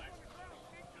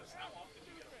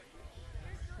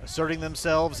asserting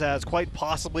themselves as quite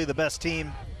possibly the best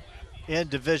team in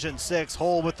Division 6.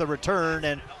 Hull with the return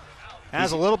and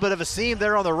has a little bit of a seam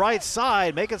there on the right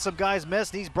side, making some guys miss,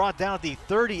 and he's brought down at the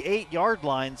 38-yard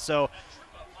line. So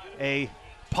a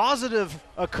positive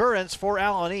occurrence for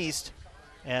Allen East,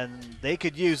 and they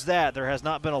could use that. There has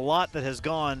not been a lot that has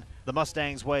gone the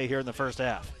Mustangs' way here in the first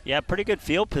half. Yeah, pretty good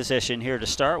field position here to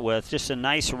start with. Just a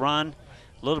nice run,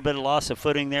 a little bit of loss of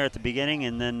footing there at the beginning,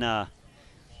 and then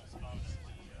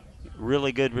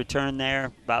Really good return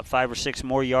there, about 5 or 6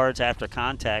 more yards after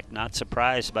contact. Not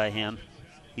surprised by him.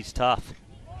 He's tough.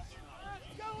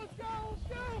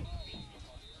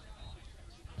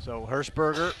 So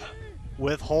Hirschberger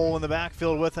with Hole in the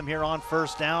backfield with him here on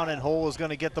first down, and Hole is going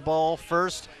to get the ball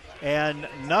first, and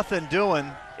nothing doing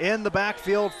in the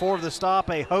backfield for the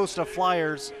stop. A host of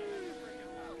Flyers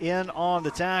in on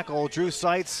the tackle. Drew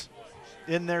Seitz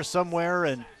in there somewhere,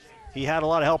 and he had a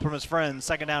lot of help from his friends.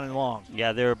 Second down and long.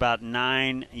 Yeah, there were about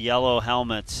 9 yellow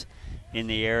helmets in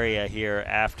the area here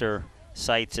after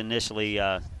Seitz initially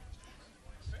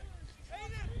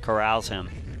corrals him.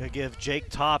 They give Jake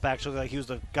Top, actually, like he was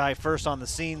the guy first on the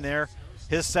scene there,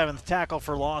 his 7th tackle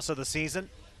for loss of the season.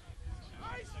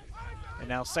 And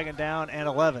now second down and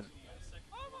 11.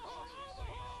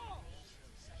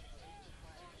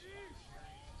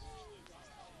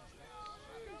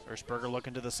 Hirschberger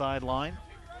looking to the sideline.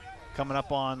 Coming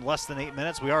up on less than 8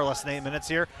 minutes. We are less than 8 minutes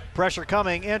here. Pressure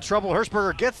coming, in trouble.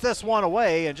 Hirschberger gets this one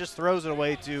away and just throws it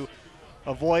away to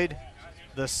avoid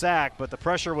the sack. But the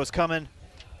pressure was coming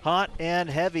hot and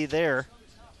heavy there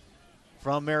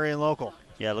from Marion Local.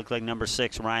 Yeah, it looked like number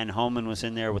 6, Ryan Homan, was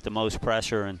in there with the most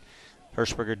pressure, and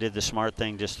Hirschberger did the smart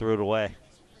thing, just threw it away.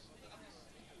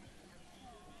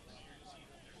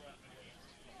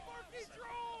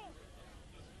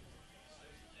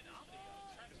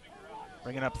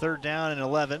 Bringing up third down and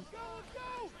 11.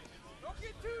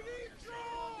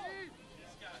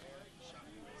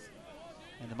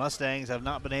 And the Mustangs have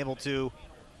not been able to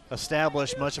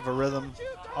establish much of a rhythm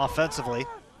offensively.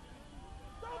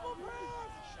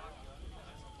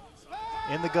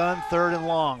 In the gun, third and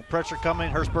long. Pressure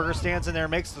coming. Hirschberger stands in there,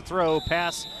 makes the throw.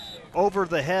 Pass over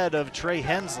the head of Trey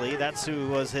Hensley. That's who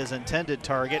was his intended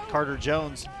target. Carter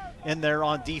Jones in there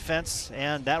on defense,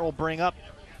 and that will bring up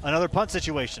another punt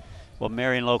situation. Well,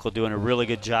 Marion Local doing a really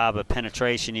good job of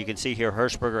penetration. You can see here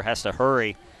Hirschberger has to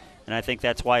hurry, and I think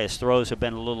that's why his throws have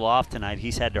been a little off tonight.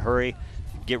 He's had to hurry,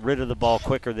 get rid of the ball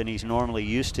quicker than he's normally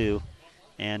used to,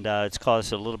 and it's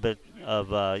caused a little bit of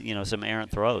some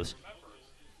errant throws.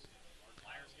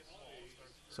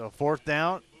 So fourth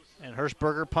down, and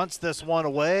Hirschberger punts this one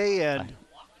away, and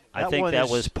I think that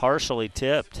was partially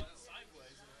tipped.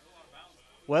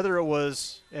 Whether it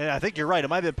was, and I think you're right, it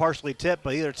might have been partially tipped,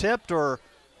 but either tipped or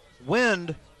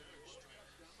wind.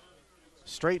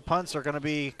 Straight punts are going to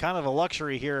be kind of a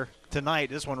luxury here tonight.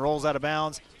 This one rolls out of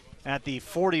bounds at the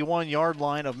 41-yard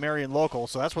line of Marion Local,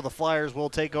 so that's where the Flyers will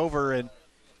take over. And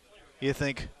you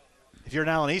think, if you're an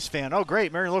Allen East fan, oh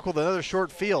great, Marion Local with another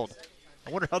short field. I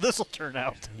wonder how this will turn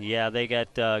out. Yeah, they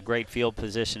got great field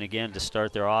position again to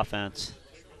start their offense,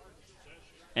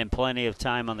 and plenty of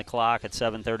time on the clock at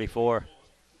 7:34.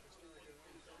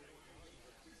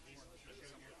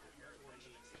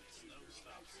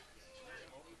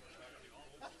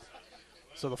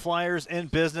 So the Flyers in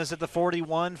business at the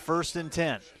 41, first and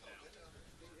 10.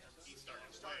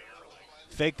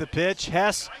 Fake the pitch.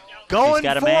 Hess going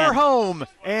for home.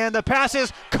 And the pass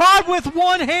is caught with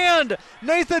one hand.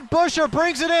 Nathan Busher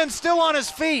brings it in, still on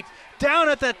his feet, down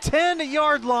at the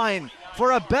 10-yard line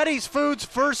for a Betty's Foods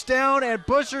first down. And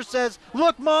Busher says,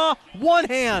 look, Ma, one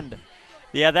hand.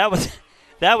 Yeah, that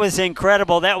was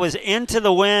incredible. That was into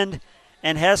the wind,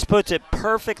 and Hess puts it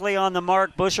perfectly on the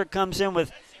mark. Busher comes in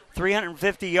with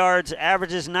 350 yards,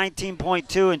 averages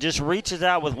 19.2, and just reaches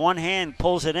out with one hand,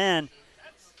 pulls it in.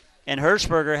 And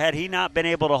Hirschberger, had he not been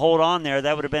able to hold on there,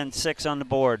 that would have been 6 on the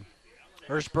board.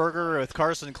 Hirschberger with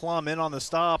Carson Klum in on the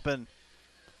stop, and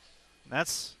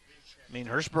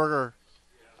Hirschberger,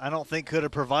 I don't think could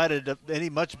have provided any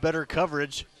much better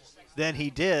coverage than he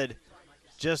did.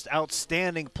 Just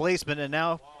outstanding placement, and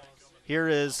now here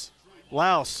is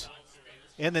Louse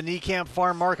in the Niekamp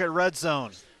Farm Market red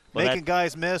zone. Making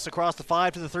guys miss across the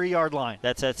 5 to the 3-yard line.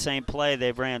 That's that same play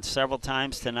they've ran several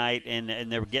times tonight,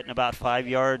 and they're getting about 5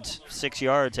 yards, 6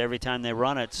 yards every time they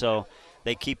run it, so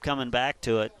they keep coming back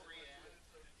to it.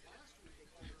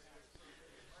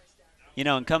 You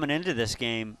know, and coming into this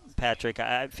game, Patrick,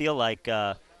 I feel like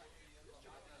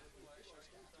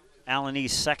Allen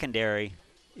East secondary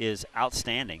is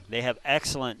outstanding. They have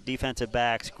excellent defensive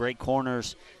backs, great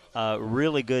corners,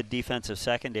 really good defensive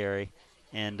secondary.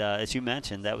 And as you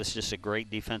mentioned, that was just a great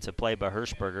defensive play by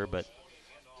Hirschberger, but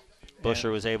Busher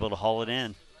was able to haul it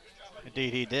in.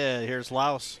 Indeed he did. Here's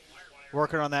Louse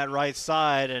working on that right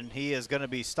side, and he is going to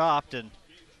be stopped. And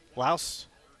Louse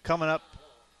coming up.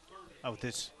 Oh,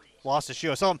 this lost his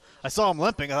shoe. I saw him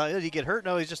limping. I thought, did he get hurt?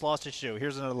 No, he's just lost his shoe.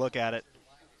 Here's another look at it.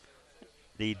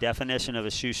 The definition of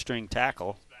a shoestring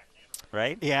tackle,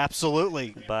 right? Yeah,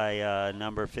 absolutely. By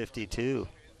number 52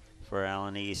 for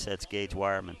Allen East. That's Gage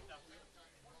Wireman.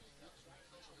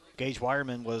 Gage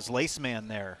Wireman was lace man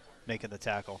there making the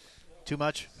tackle. Too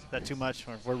much? Is that too much?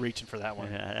 We're reaching for that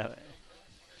one. Yeah.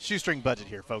 Shoestring budget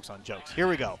here, folks, on jokes. Here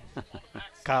we go.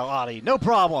 Kyle Otte, no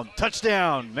problem.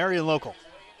 Touchdown, Marion Local.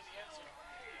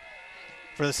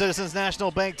 For the Citizens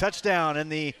National Bank touchdown,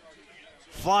 and the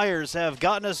Flyers have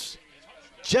gotten us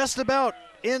just about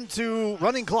into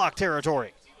running clock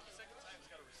territory.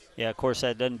 Yeah, of course,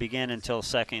 that doesn't begin until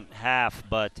second half,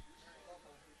 but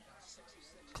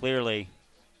clearly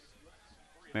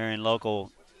Marion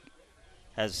Local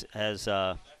has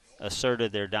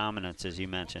asserted their dominance, as you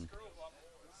mentioned.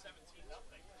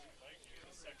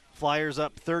 Flyers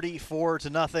up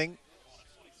 34-0.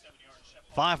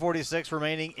 5:46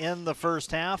 remaining in the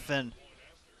first half, and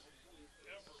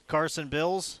Carson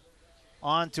Bills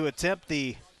on to attempt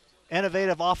the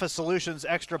Innovative Office Solutions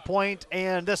extra point,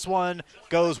 and this one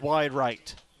goes wide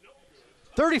right.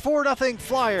 34-0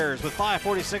 Flyers with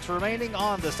 5:46 remaining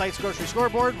on the Stites Grocery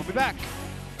scoreboard. We'll be back.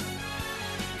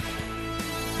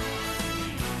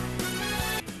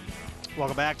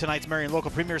 Welcome back. Tonight's Marion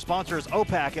Local Premier sponsor is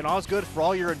OPAC and Osgood. For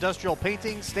all your industrial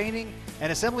painting, staining,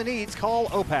 and assembly needs, call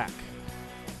OPAC.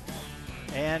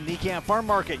 And Necamp Farm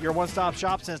Market, your one-stop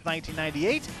shop since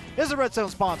 1998, is a Red Zone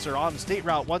sponsor on State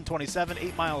Route 127,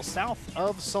 8 miles south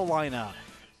of Salina.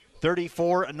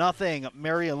 34-0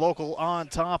 Marion Local on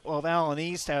top of Allen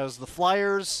East as the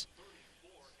Flyers,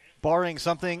 barring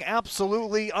something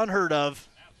absolutely unheard of,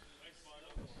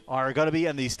 are going to be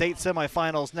in the state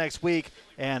semifinals next week,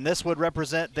 and this would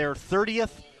represent their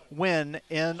 30th win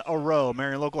in a row.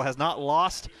 Marion Local has not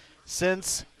lost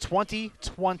since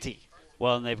 2020.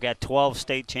 Well, and they've got 12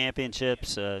 state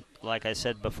championships. Like I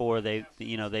said before, they've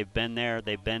been there.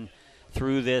 They've been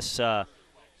through this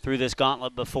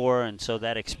gauntlet before, and so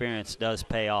that experience does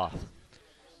pay off.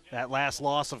 That last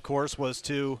loss, of course, was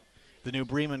to the New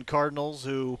Bremen Cardinals,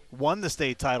 who won the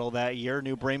state title that year.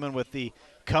 New Bremen with the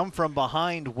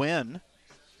come-from-behind win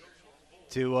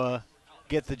to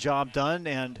get the job done,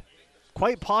 and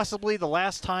quite possibly the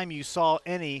last time you saw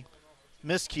any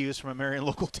miscues from a Marion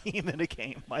Local team in a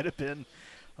game might have been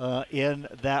in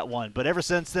that one. But ever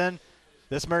since then,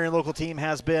 this Marion Local team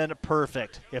has been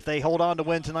perfect. If they hold on to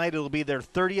win tonight, it'll be their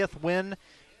 30th win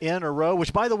in a row,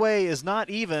 which, by the way, is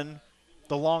not even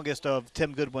the longest of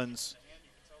Tim Goodwin's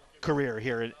career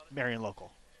here at Marion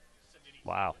Local.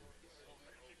 Wow.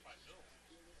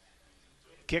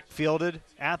 Kick fielded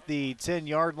at the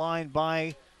 10-yard line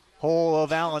by Hull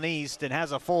of Allen East and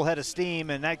has a full head of steam,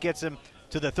 and that gets him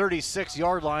to the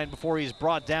 36-yard line before he's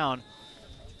brought down.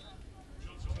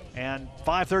 And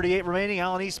 5:38 remaining,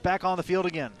 Allen East back on the field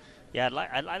again. Yeah,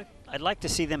 I'd like to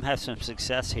see them have some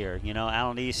success here. You know,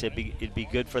 Allen East, it'd be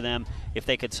good for them if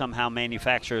they could somehow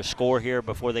manufacture a score here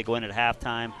before they go in at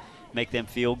halftime, make them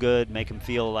feel good, make them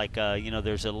feel like,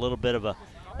 there's a little bit of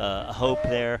a hope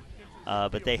there.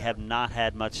 But they have not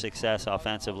had much success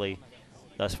offensively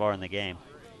thus far in the game.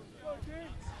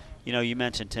 You know, you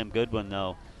mentioned Tim Goodwin,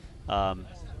 though.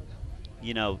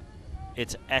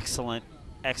 It's excellent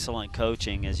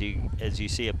coaching as you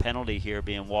see a penalty here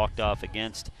being walked off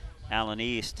against Allen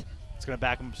East. It's going to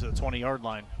back him to the 20-yard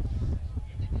line.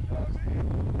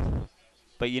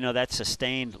 But, that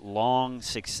sustained long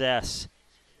success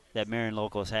that Marion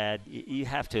Local has had, you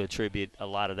have to attribute a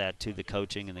lot of that to the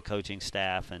coaching and the coaching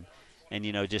staff and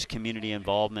just community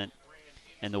involvement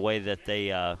and the way that they,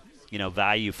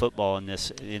 value football in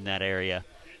that area.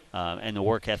 And the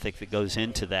work ethic that goes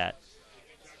into that.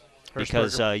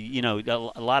 Because, a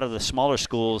lot of the smaller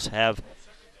schools have,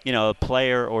 a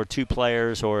player or two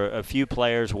players or a few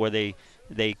players where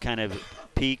they kind of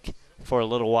peak for a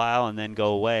little while and then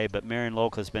go away. But Marion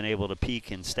Local has been able to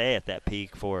peak and stay at that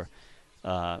peak for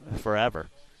forever,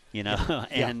 Yeah.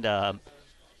 and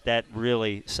that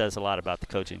really says a lot about the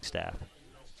coaching staff.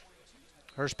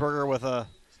 Hirschberger with a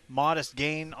modest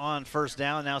gain on first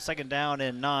down, now second down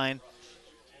and 9.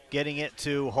 Getting it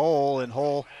to Hull, and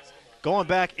Hull going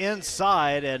back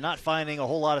inside and not finding a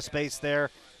whole lot of space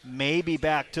there. Maybe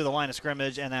back to the line of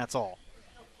scrimmage, and that's all.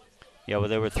 Yeah, well,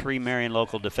 there were 3 Marion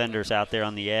Local defenders out there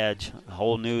on the edge.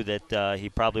 Hull knew that he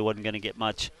probably wasn't going to get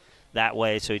much that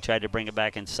way, so he tried to bring it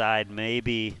back inside.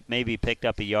 Maybe picked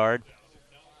up a yard.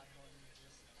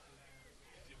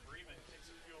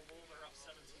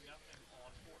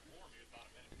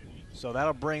 So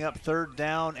that'll bring up third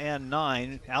down and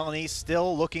 9. Allen East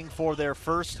still looking for their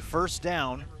first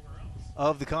down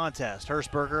of the contest.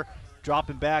 Hirschberger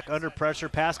dropping back under pressure.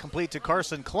 Pass complete to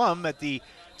Carson Klum at the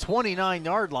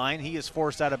 29-yard line. He is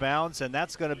forced out of bounds, and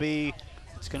that's going to be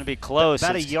close.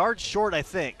 About a yard short, I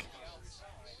think.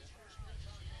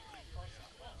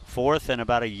 Fourth and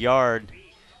about a yard,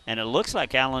 and it looks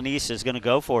like Allen East is going to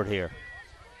go for it here.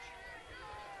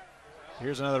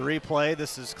 Here's another replay.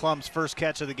 This is Clum's first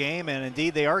catch of the game, and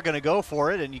indeed they are going to go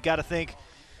for it, and you got to think,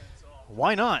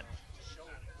 why not?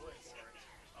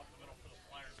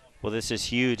 Well, this is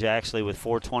huge, actually, with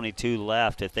 4:22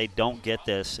 left. If they don't get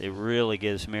this, it really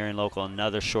gives Marion Local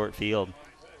another short field.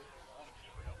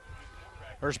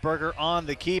 Hirschberger on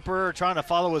the keeper, trying to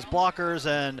follow his blockers,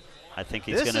 and I think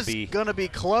it's going to be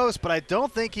close, but I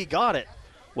don't think he got it.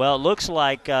 Well, it looks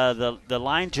like the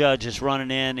line judge is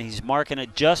running in. He's marking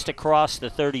it just across the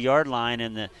 30-yard line,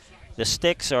 and the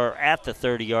sticks are at the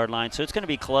 30-yard line, so it's going to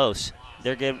be close.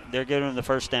 They're giving him the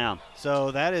first down. So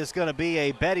that is going to be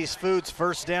a Betty's Foods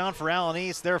first down for Allen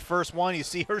East, their first one. You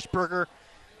see Hirschberger.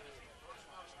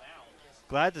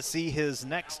 Glad to see his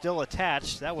neck still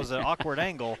attached. That was an awkward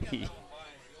angle.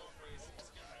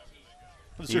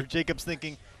 Mr. Jacobs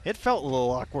thinking it felt a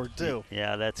little awkward too.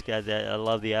 Yeah, that's good. I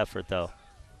love the effort, though.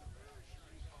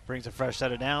 Brings a fresh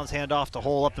set of downs, hand off to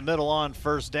Hole up the middle on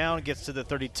first down, gets to the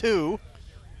 32,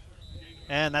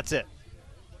 and that's it.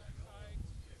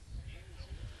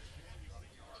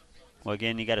 Well,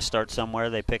 again, you got to start somewhere.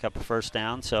 They pick up a first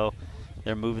down, so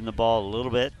they're moving the ball a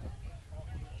little bit.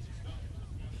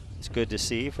 It's good to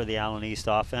see for the Allen East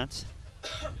offense.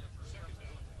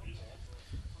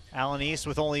 Allen East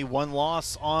with only one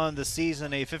loss on the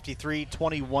season, a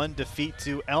 53-21 defeat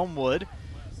to Elmwood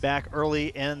back early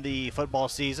in the football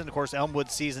season. Of course,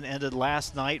 Elmwood's season ended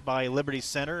last night by Liberty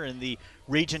Center in the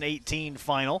Region 18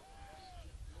 final.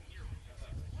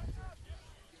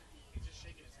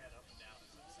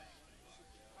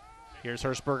 Here's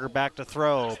Hirschberger back to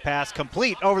throw. Pass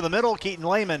complete over the middle. Keaton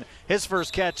Lehman, his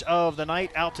first catch of the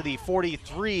night, out to the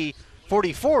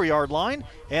 44-yard line,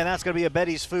 and that's going to be a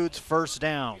Betty's Foods first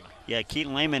down. Yeah,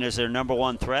 Keaton Lehman is their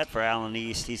 #1 threat for Allen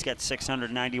East. He's got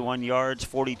 691 yards,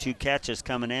 42 catches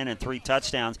coming in, and 3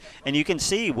 touchdowns. And you can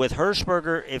see with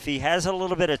Hirschberger, if he has a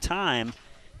little bit of time,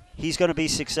 he's going to be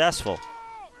successful.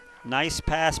 Nice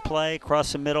pass play,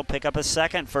 cross the middle, pick up a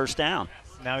second first down.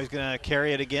 Now he's going to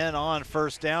carry it again on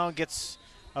first down. Gets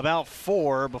about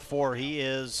 4 before he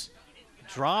is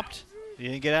dropped. He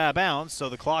didn't get out of bounds, so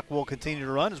the clock will continue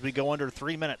to run as we go under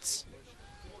 3 minutes.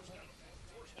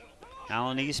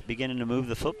 Allen East beginning to move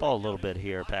the football a little bit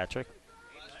here, Patrick.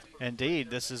 Indeed,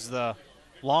 this is the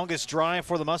longest drive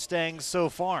for the Mustangs so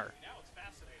far.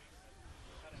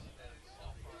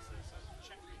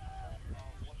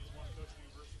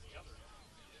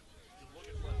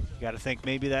 Got to think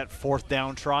maybe that fourth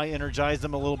down try energized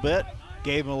them a little bit,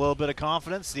 gave them a little bit of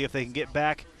confidence, see if they can get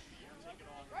back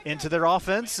into their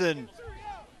offense. And,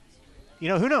 you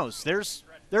know, who knows? There's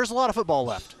a lot of football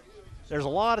left. There's a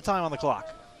lot of time on the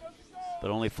clock. But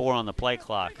only 4 on the play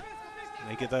clock.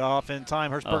 They get that off in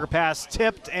time. Hirschberger pass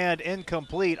tipped and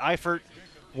incomplete. Eifert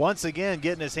once again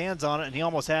getting his hands on it, and he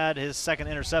almost had his second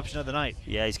interception of the night.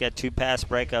 Yeah, he's got 2 pass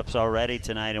breakups already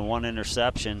tonight and 1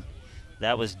 interception.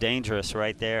 That was dangerous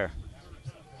right there.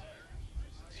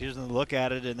 Here's a look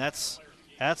at it, and that's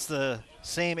the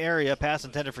same area, pass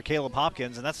intended for Caleb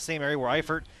Hopkins, and that's the same area where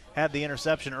Eifert had the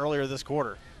interception earlier this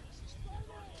quarter.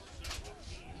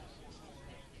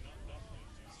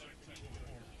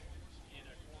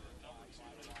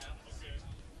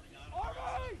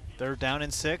 Third down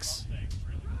and 6.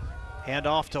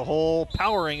 Handoff to Hole,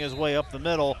 powering his way up the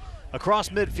middle, across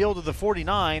midfield to the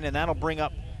 49, and that'll bring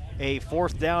up a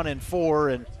 4th down and 4,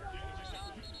 and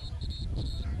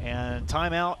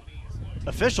timeout,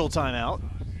 official timeout.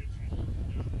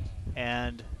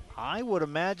 And I would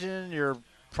imagine you're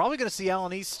probably going to see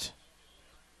Allen East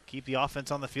keep the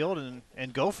offense on the field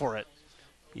and go for it.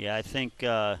 Yeah, I think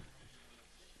they're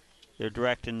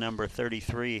directing number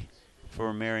 33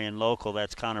 for Marion Local.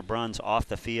 That's Connor Bruns off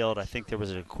the field. I think there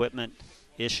was an equipment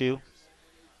issue.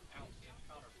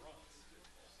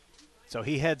 So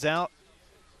he heads out.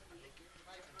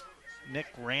 Nick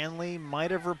Ranley might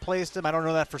have replaced him. I don't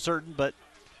know that for certain, but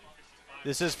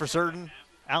this is for certain.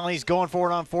 Allen East going for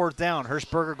it on 4th down.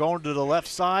 Hirschberger going to the left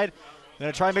side.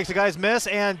 Going to try and make the guys miss,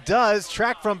 and does.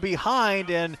 Track from behind,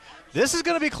 and this is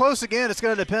going to be close again. It's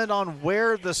going to depend on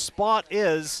where the spot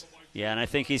is. Yeah, and I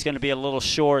think he's going to be a little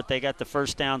short. They got the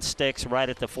first down sticks right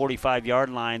at the 45-yard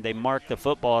line. They marked the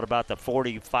football at about the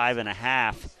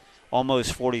 45.5,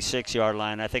 almost 46-yard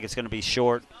line. I think it's going to be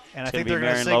short. And I think they're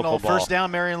going to signal first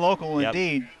down Marion Local, yep.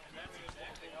 Indeed.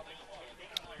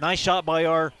 Nice shot by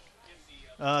our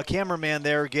cameraman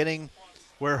there, getting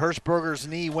where Hirschberger's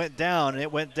knee went down, and it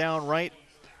went down right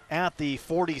at the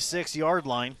 46-yard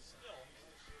line,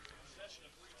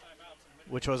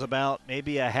 which was about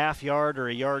maybe a half yard or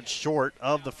a yard short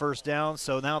of the first down.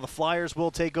 So now the Flyers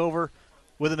will take over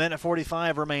with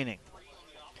 1:45 remaining.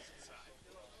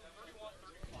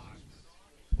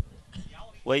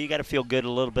 Well, you got to feel good a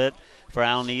little bit for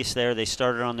Allen East there. They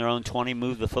started on their own 20,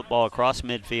 moved the football across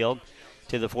midfield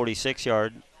to the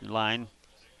 46-yard line.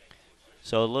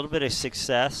 So a little bit of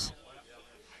success.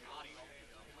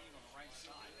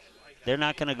 They're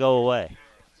not going to go away.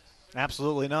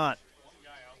 Absolutely not.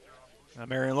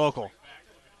 Marion local.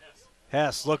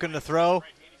 Hess looking to throw.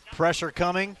 Pressure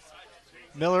coming.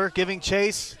 Miller giving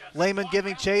chase. Lehman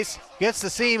giving chase. Gets the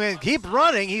seam and keeps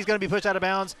running. He's going to be pushed out of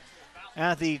bounds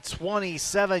at the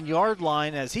 27-yard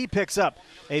line as he picks up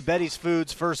a Betty's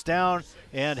Foods first down.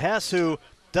 And Hess, who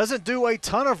doesn't do a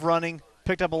ton of running,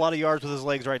 picked up a lot of yards with his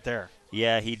legs right there.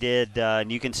 Yeah, he did.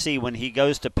 And you can see when he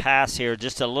goes to pass here,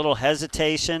 just a little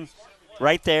hesitation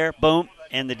right there. Boom.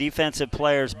 And the defensive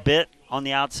players bit on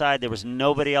the outside. There was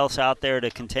nobody else out there to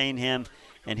contain him.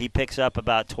 And he picks up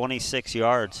about 26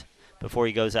 yards before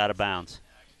he goes out of bounds.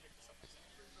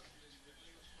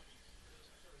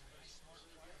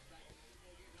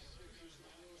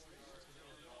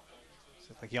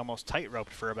 Looks like he almost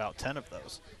tight-roped for about 10 of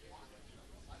those.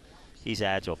 He's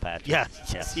agile, Patrick. Yeah,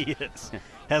 yes, he is.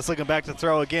 Hess looking back to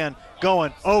throw again.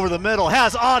 Going over the middle.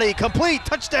 Has Audie complete.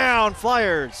 Touchdown,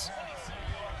 Flyers.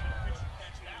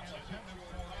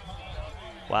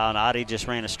 Wow, and Audie just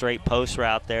ran a straight post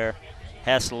route there.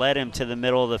 Hess led him to the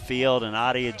middle of the field, and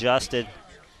Audie adjusted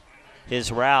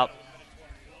his route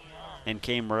and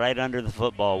came right under the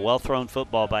football. Well-thrown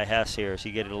football by Hess here as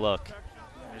you get a look.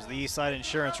 There's the Eastside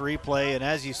Insurance replay, and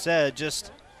as you said,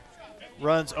 just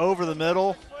runs over the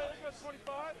middle.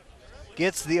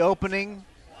 Gets the opening.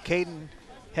 Caden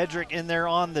Hedrick in there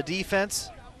on the defense.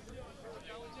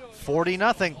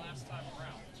 40-0.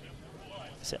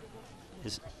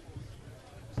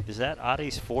 Is that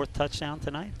Audie's fourth touchdown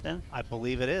tonight then? I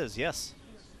believe it is, yes.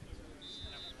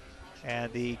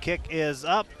 And the kick is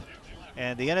up.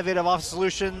 And the Innovative Office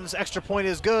Solutions extra point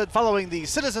is good following the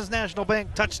Citizens National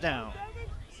Bank touchdown.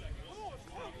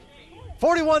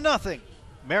 41-0.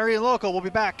 Marion Local will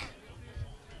be back.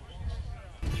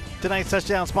 Tonight's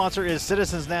touchdown sponsor is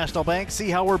Citizens National Bank. See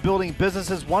how we're building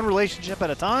businesses one relationship at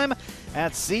a time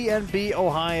at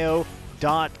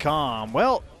cnbohio.com.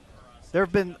 Well, there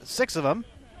have been 6 of them.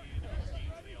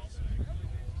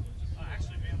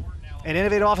 And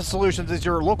Innovative Office Solutions is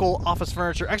your local office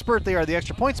furniture expert. They are the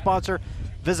extra point sponsor.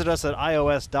 Visit us at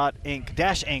ios.inc.com.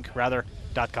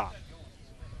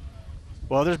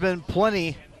 Well, there's been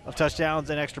plenty of touchdowns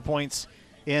and extra points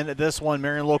in this one.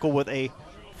 Marion Local with a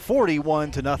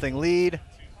 41-0 lead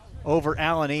over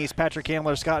Allen East. Patrick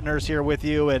Hamler, Scott Nurse here with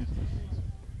you. And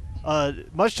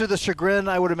much to the chagrin,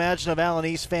 I would imagine, of Allen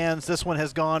East fans, this one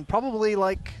has gone probably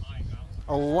like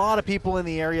a lot of people in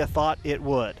the area thought it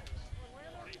would.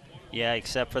 Yeah,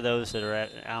 except for those that are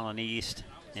at Allen East.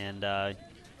 And,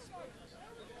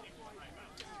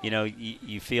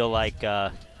 you feel like,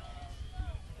 I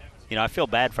feel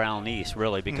bad for Allen East,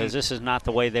 really, because this is not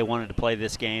the way they wanted to play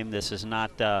this game. This is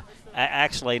not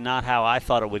actually not how I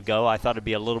thought it would go. I thought it would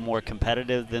be a little more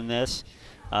competitive than this.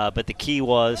 But the key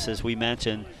was, as we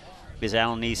mentioned, is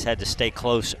Allen East had to stay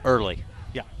close early.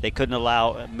 Yeah. They couldn't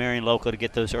allow Marion Local to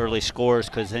get those early scores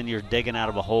because then you're digging out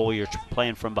of a hole. You're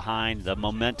playing from behind. The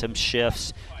momentum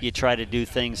shifts. You try to do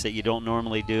things that you don't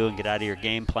normally do and get out of your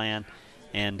game plan.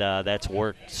 And that's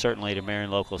worked certainly to Marion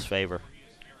Local's favor.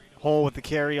 Hole with the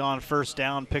carry on first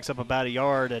down, picks up about a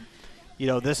yard. And,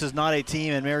 this is not a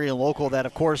team in Marion Local that,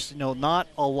 of course, not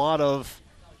a lot of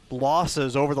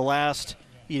losses over the last,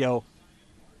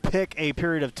 pick a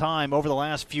period of time over the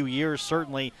last few years,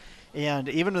 certainly. And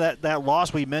even that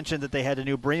loss we mentioned that they had to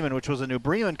New Bremen, which was a New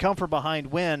Bremen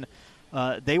come-from-behind win,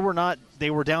 they were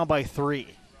down by 3.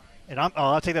 And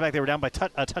I'll take that back. They were down by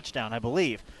a touchdown, I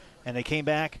believe. And they came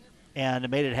back and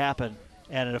made it happen.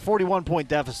 And a 41-point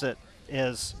deficit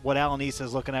is what Allen East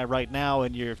is looking at right now.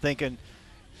 And you're thinking,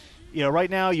 right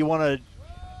now you want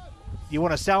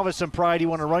to salvage some pride. You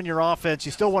want to run your offense.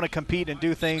 You still want to compete and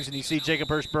do things. And you see Jacob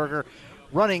Hirschberger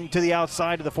running to the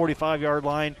outside of the 45-yard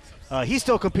line. He's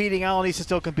still competing. Allen East is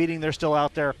still competing. They're still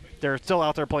out there. They're still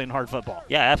out there playing hard football.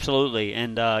 Yeah, absolutely.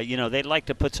 And, they'd like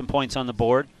to put some points on the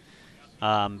board.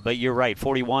 But you're right.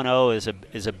 41-0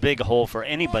 is a big hole for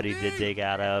anybody to dig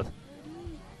out of.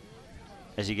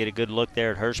 As you get a good look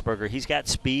there at Hirschberger. He's got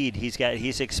speed. He's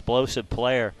an explosive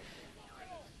player.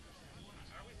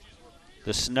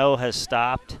 The snow has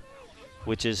stopped,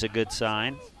 which is a good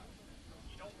sign.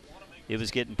 It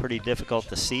was getting pretty difficult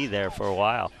to see there for a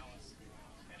while.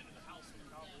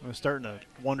 I'm starting to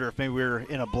wonder if maybe we're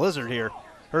in a blizzard here.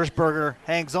 Hirschberger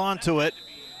hangs on to it,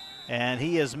 and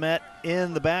he is met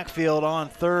in the backfield on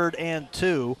 3rd and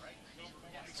 2.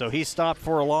 So he's stopped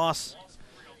for a loss.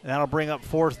 And that'll bring up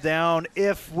 4th down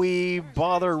if we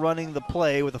bother running the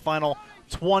play with the final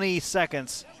 20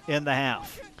 seconds in the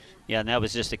half. Yeah, and that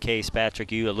was just a case,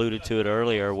 Patrick, you alluded to it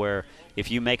earlier, where if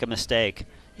you make a mistake,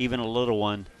 even a little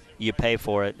one, you pay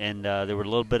for it. And there were a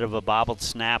little bit of a bobbled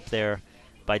snap there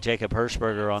by Jacob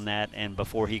Hirschberger on that, and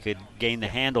before he could gain the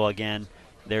handle again,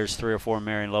 there's 3 or 4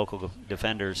 Marion local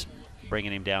defenders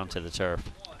bringing him down to the turf.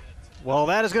 Well,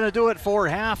 that is going to do it for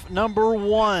half number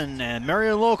 1, and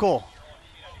Marion local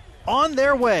on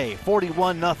their way,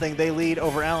 41-0. They lead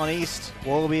over Allen East.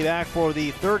 We'll be back for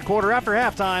the third quarter after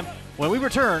halftime when we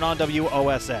return on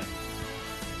WOSN.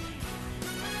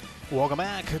 Welcome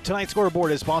back. Tonight's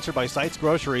scoreboard is sponsored by Sites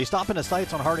Grocery. Stop into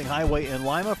Sites on Harding Highway in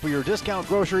Lima for your discount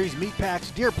groceries, meat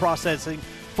packs, deer processing,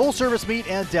 full-service meat,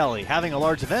 and deli. Having a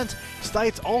large event,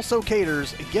 Sites also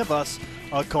caters. Give us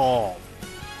a call.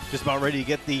 Just about ready to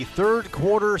get the third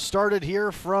quarter started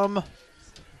here from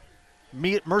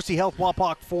Mercy Health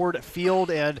Wapak Ford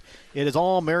Field, and it is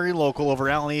all Marion local over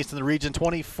Allen East in the Region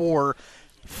 24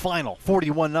 final.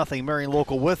 41-0 Marion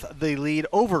local with the lead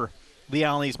over the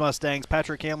Allen East Mustangs.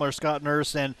 Patrick Handler, Scott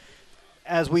Nurse, and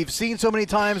as we've seen so many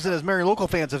times, and as Marion local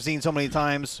fans have seen so many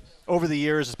times over the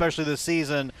years, especially this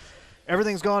season,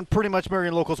 everything's gone pretty much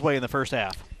Marion local's way in the first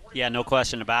half. Yeah, no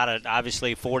question about it.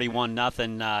 Obviously,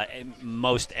 41-0.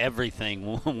 Most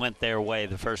everything went their way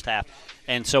the first half.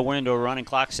 And so we're into a running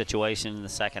clock situation in the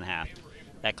second half.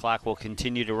 That clock will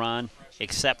continue to run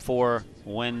except for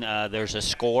when there's a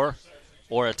score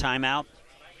or a timeout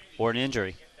or an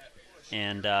injury.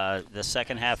 And the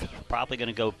second half is probably going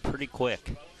to go pretty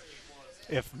quick.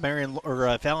 If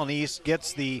if Allen East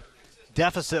gets the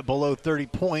deficit below 30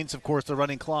 points, of course the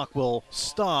running clock will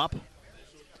stop.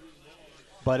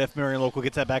 But if Marion local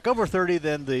gets that back over 30,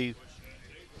 then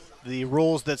the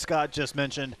rules that Scott just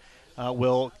mentioned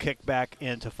will kick back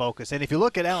into focus. And if you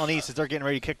look at Allen East as they're getting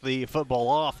ready to kick the football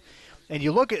off, and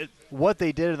you look at what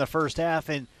they did in the first half,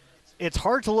 and it's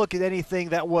hard to look at anything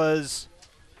that was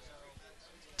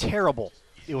terrible.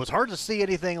 It was hard to see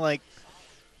anything like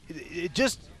it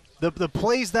just the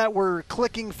plays that were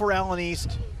clicking for Allen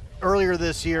East earlier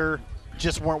this year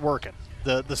just weren't working.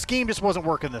 The scheme just wasn't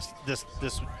working this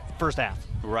first half.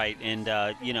 Right, and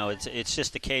it's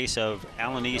just a case of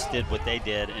Allen East did what they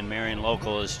did, and Marion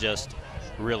local is just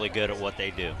really good at what they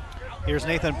do. Here's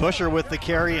Nathan Busher with the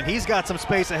carry, and he's got some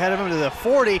space ahead of him to the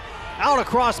 40, out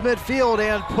across midfield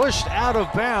and pushed out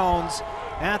of bounds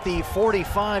at the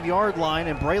 45-yard line.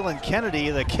 And Braylon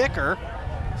Kennedy, the kicker,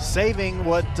 saving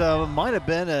what might have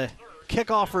been a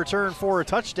kickoff return for a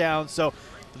touchdown. So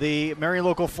the Marion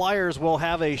local Flyers will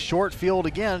have a short field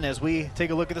again as we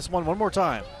take a look at this one more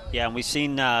time. Yeah, and we've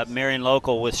seen Marion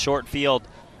local with short field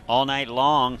all night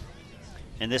long,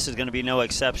 and this is going to be no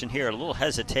exception here. A little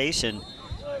hesitation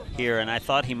here, and I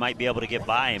thought he might be able to get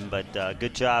by him, but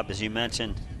good job, as you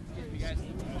mentioned,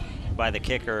 by the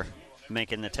kicker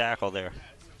making the tackle there.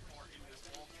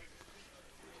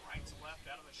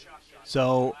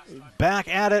 So back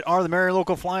at it are the Marion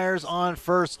local Flyers on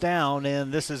first down,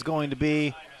 and this is going to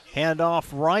be handoff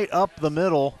right up the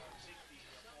middle,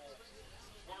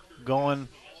 going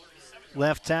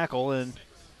left tackle, and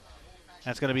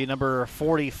that's going to be number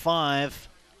 45,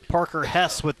 Parker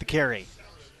Hess, with the carry.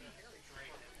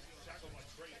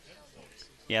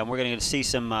 Yeah, and we're going to see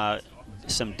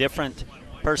some different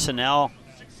personnel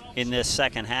in this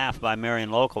second half by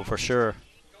Marion local for sure.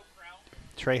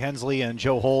 Trey Hensley and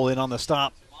Joe Hole in on the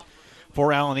stop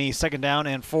for Allen East. Second down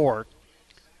and 4.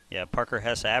 Yeah, Parker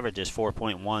Hess averages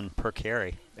 4.1 per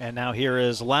carry. And now here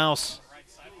is Louse.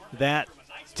 That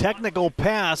technical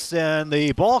pass, and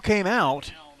the ball came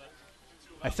out.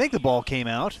 I think the ball came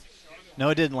out. No,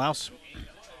 it didn't. Louse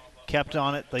kept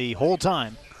on it the whole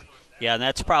time. Yeah, and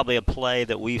that's probably a play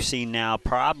that we've seen now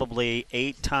probably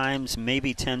 8 times,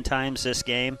 maybe 10 times this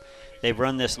game. They've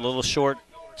run this little short,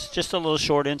 just a little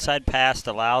short inside pass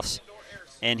to Louse,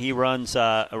 and he runs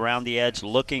around the edge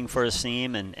looking for a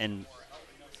seam, and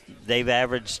they've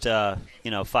averaged 5,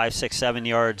 6, 7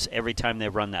 yards every time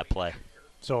they've run that play.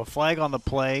 So a flag on the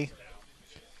play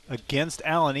against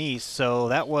Allen East. So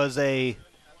that was a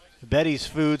Betty's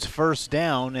Foods first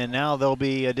down, and now there'll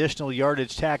be additional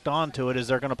yardage tacked onto it as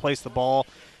they're going to place the ball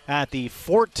at the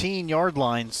 14-yard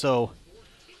line. So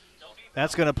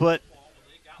that's going to put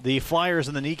the Flyers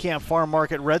in the Niekamp Farm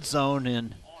Market red zone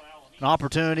and an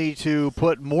opportunity to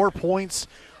put more points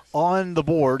on the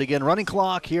board. Again, running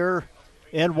clock here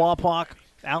in Wapak.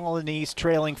 Allen East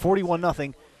trailing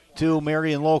 41-0 to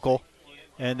Marion local.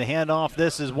 And the handoff,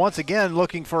 this is once again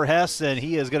looking for Hess, and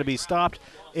he is going to be stopped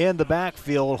in the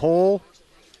backfield. Hole,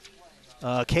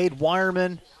 Cade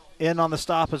Wireman in on the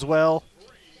stop as well.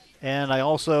 And I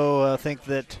also think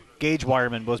that Gage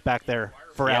Wireman was back there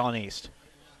for Allen East.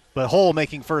 But Hole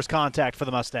making first contact for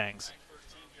the Mustangs.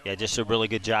 Yeah, just a really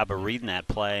good job of reading that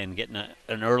play and getting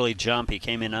an early jump. He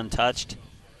came in untouched.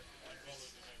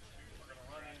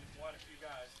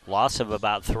 Loss of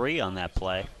about 3 on that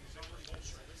play.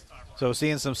 So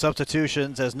seeing some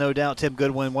substitutions, as no doubt Tim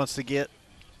Goodwin wants to get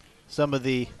some of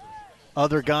the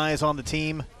other guys on the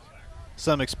team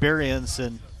some experience,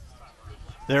 and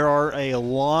there are a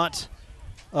lot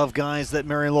of guys that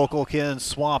Marion Local can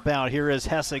swap out. Here is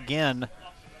Hess again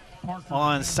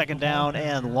on second down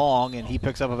and long, and he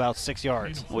picks up about 6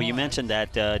 yards. Well, you mentioned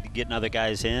that getting other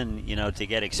guys in, to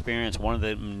get experience. One of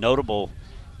the notable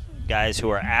guys who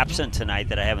are absent tonight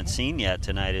that I haven't seen yet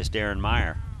tonight is Darren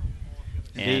Meyer.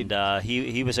 Indeed. And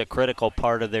he was a critical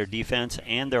part of their defense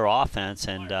and their offense,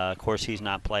 and, of course, he's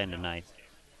not playing tonight.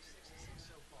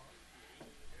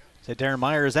 So Darren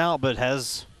Meyer is out, but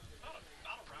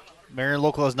Marion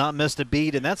Local has not missed a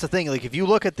beat, and that's the thing. Like, if you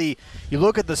look at the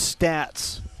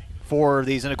stats for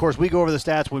these, and of course we go over the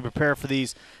stats when we prepare for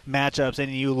these matchups,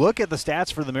 and you look at the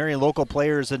stats for the Marion Local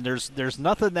players, and there's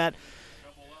nothing that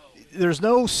there's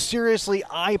no seriously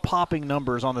eye-popping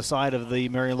numbers on the side of the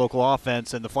Marion Local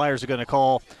offense, and the Flyers are going to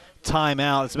call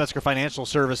timeout. It's Metzger Financial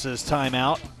Services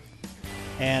timeout,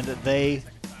 and they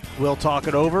will talk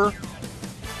it over.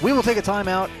 We will take a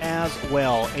timeout as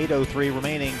well. 8:03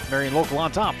 remaining. Marion Local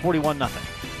on top, 41-0.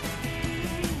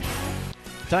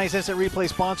 Tonight's instant replay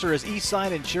sponsor is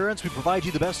Eastside Insurance. We provide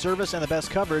you the best service and the best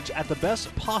coverage at the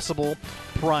best possible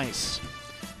price.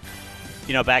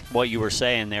 Back to what you were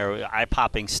saying there,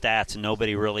 eye-popping stats, and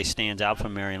nobody really stands out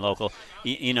from Marion Local.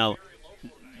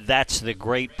 That's the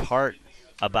great part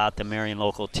about the Marion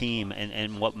Local team,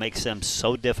 and what makes them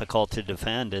so difficult to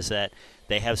defend is that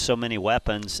they have so many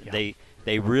weapons. Yeah.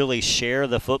 They really share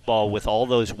the football with all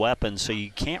those weapons, so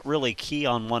you can't really key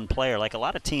on one player. Like a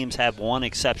lot of teams have one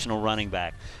exceptional running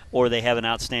back, or they have an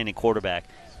outstanding quarterback.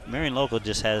 Marion Local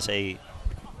just has a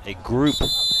group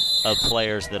of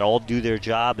players that all do their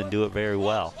job and do it very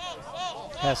well.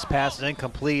 Hess pass is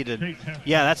incomplete, and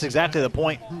yeah, that's exactly the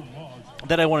point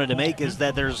that I wanted to make, is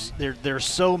that there's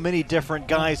so many different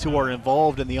guys who are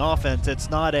involved in the offense.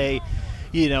 It's not a,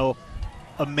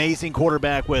 amazing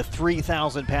quarterback with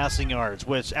 3,000 passing yards,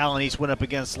 which Allen East went up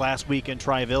against last week in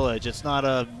Tri-Village. It's not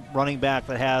a running back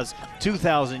that has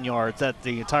 2,000 yards, that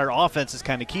the entire offense is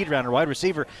kind of keyed around a wide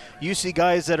receiver. You see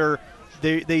guys that are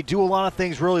they do a lot of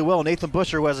things really well. Nathan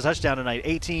Busher, who has a touchdown tonight,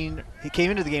 he came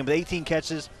into the game with 18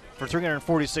 catches for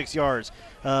 346 yards.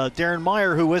 Darren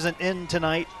Meyer, who isn't in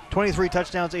tonight, 23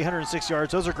 touchdowns, 806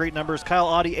 yards. Those are great numbers. Kyle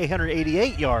Audie,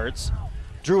 888 yards.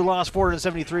 Drew Loss,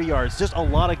 473 yards. Just a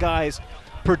lot of guys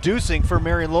producing for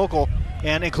Marion Local,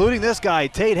 and including this guy,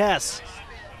 Tate Hess.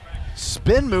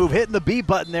 Spin move, hitting the B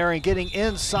button there and getting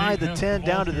inside the 10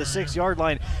 down to the 6-yard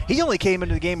line. He only came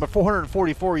into the game with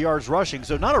 444 yards rushing,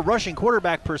 so not a rushing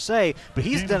quarterback per se, but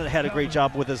he's had a great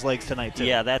job with his legs tonight too.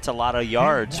 Yeah, that's a lot of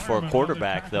yards for a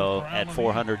quarterback, though, at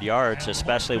 400 yards,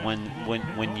 especially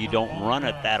when you don't run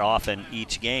it that often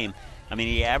each game. I mean,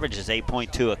 he averages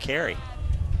 8.2 a carry.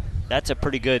 That's a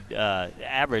pretty good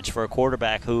average for a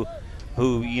quarterback who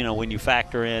when you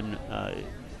factor in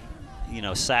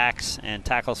sacks and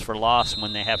tackles for loss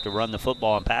when they have to run the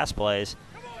football and pass plays,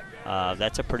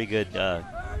 that's a pretty good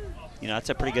that's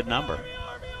a pretty good number.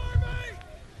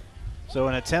 So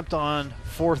an attempt on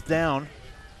fourth down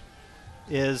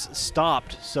is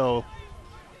stopped. So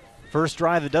first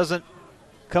drive that doesn't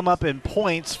come up in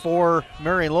points for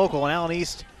Marion Local, and Allen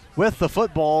East with the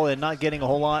football and not getting a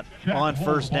whole lot on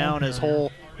first down, as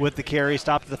Hull with the carry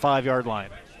stopped at the 5-yard line.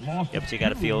 Yep, so you got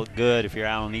to feel good if you're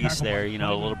Allen East there, a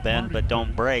little bend but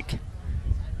don't break.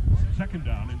 Second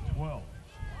down and 12.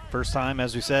 First time,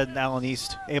 as we said, Allen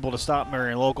East able to stop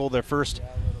Marion Local. Their first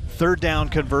third down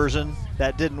conversion,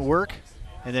 that didn't work,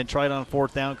 and then tried on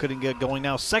fourth down, couldn't get going.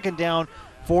 Now second down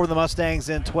for the Mustangs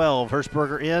in 12.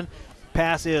 Hirschberger in.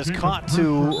 Pass is caught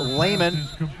to Lehman.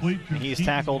 He's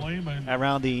tackled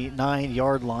around the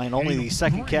 9-yard line. Only the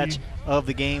second catch of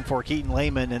the game for Keaton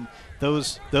Lehman, and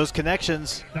those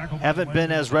connections haven't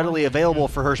been as readily available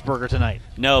for Hirschberger tonight.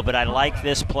 No, but I like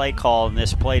this play call and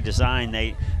this play design.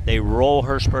 They roll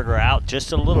Hirschberger out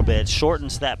just a little bit,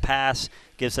 shortens that pass,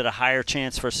 gives it a higher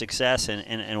chance for success,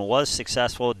 and was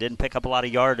successful. It didn't pick up a lot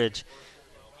of yardage,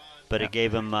 but it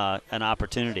gave him an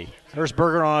opportunity.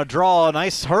 Hirschberger on a draw, a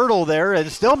nice hurdle there,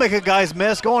 and still making guys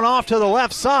miss, going off to the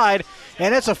left side,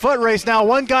 and it's a foot race now.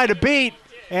 One guy to beat,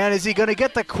 and is he going to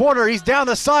get the quarter? He's down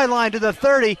the sideline to the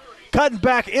 30, cutting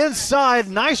back inside.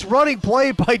 Nice running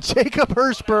play by Jacob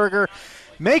Hirschberger.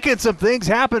 making some things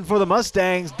happen for the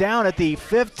Mustangs down at the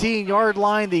 15-yard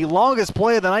line. The longest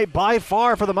play of the night by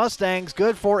far for the Mustangs.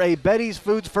 Good for a Betty's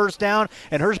Foods first down,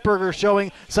 and Hirschberger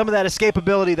showing some of that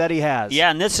escapability that he has.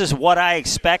 Yeah, and this is what I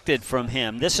expected from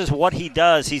him. This is what he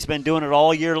does. He's been doing it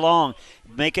all year long,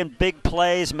 making big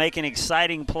plays, making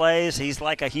exciting plays. He's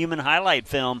like a human highlight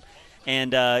film.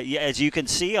 And as you can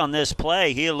see on this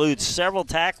play, he eludes several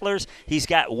tacklers. He's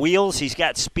got wheels, he's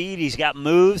got speed, he's got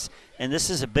moves, and this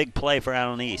is a big play for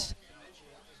Allen East.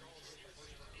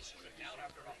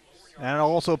 And it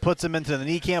also puts him into the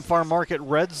Niekamp Farm Market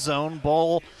red zone.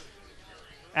 Ball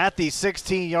at the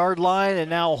 16-yard line, and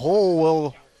now Hull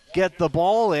will get the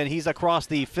ball, and he's across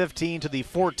the 15 to the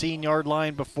 14-yard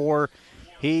line before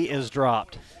he is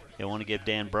dropped. I want to give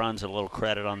Dan Bruns a little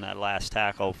credit on that last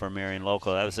tackle for Marion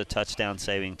Local. That was a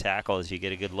touchdown-saving tackle as you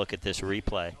get a good look at this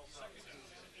replay.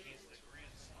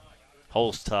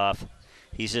 Hull's tough.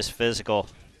 He's just physical.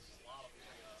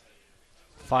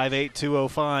 5'8",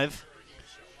 205.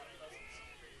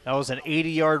 That was an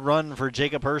 80-yard run for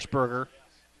Jacob Hirschberger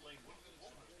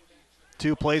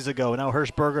 2 plays ago. Now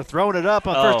Hirschberger throwing it up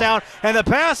on first down, and the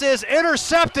pass is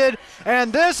intercepted,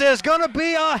 and this is going to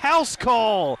be a house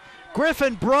call.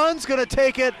 Griffin Bruns going to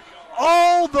take it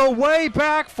all the way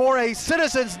back for a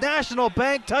Citizens National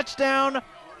Bank touchdown.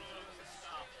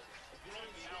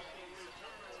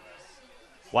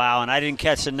 Wow, and I didn't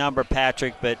catch the number,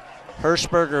 Patrick, but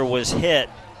Hirschberger was hit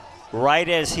right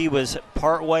as he was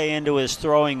partway into his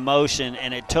throwing motion,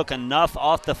 and it took enough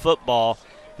off the football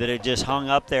that it just hung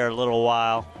up there a little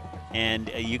while, and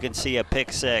you can see a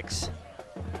pick six.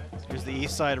 Here's the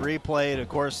east side replay, and of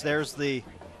course there's the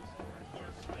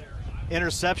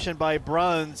interception by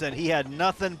Bruns, and he had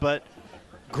nothing but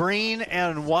green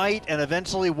and white and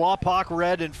eventually Wapak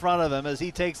red in front of him as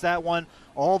he takes that one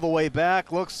all the way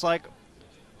back. Looks like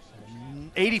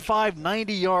 85,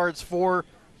 90 yards for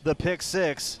the pick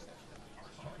six.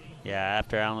 Yeah,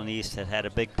 after Allen East had a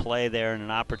big play there and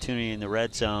an opportunity in the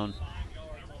red zone,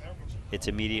 it's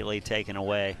immediately taken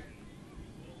away.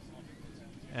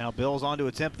 Now Bill's on to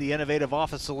attempt the Innovative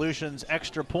Office Solutions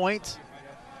extra point.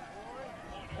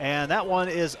 And that one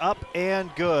is up and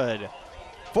good.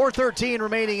 4:13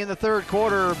 remaining in the third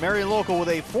quarter. Marion Local with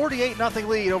a 48-0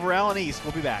 lead over Allen East.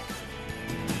 We'll be back.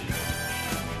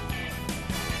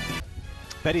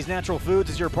 Betty's Natural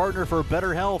Foods is your partner for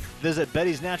better health. Visit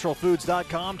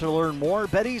bettysnaturalfoods.com to learn more.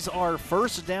 Betty's our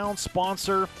first down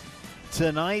sponsor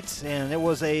tonight, and it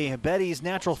was a Betty's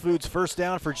Natural Foods first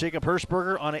down for Jacob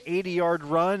Hirschberger on an 80-yard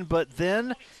run, but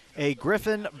then a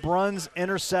Griffin Bruns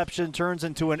interception turns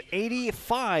into an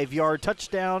 85-yard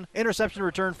touchdown, interception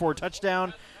return for a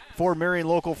touchdown for Marion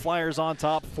Local. Flyers on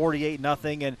top,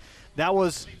 48-0, and that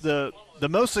was the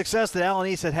most success that Allen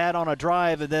East had on a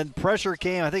drive, and then pressure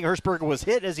came. I think Hirschberger was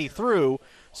hit as he threw,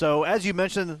 so as you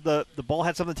mentioned, the ball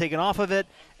had something taken off of it,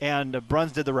 and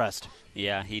Bruns did the rest.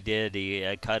 Yeah, he did.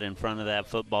 He cut in front of that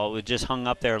football. It just hung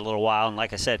up there a little while. And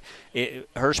like I said,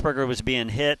 Hirschberger was being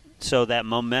hit, so that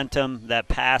momentum, that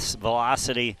pass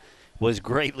velocity was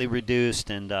greatly reduced.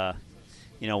 And,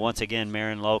 once again,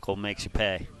 Marion Local makes you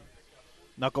pay.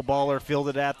 Knuckleballer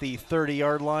fielded at the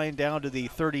 30-yard line down to the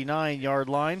 39-yard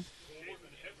line.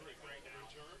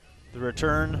 The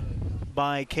return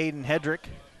by Caden Hedrick,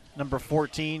 number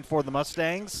 14 for the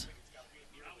Mustangs.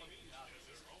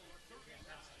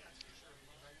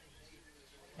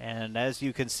 And as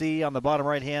you can see on the bottom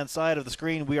right-hand side of the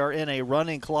screen, we are in a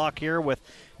running clock here with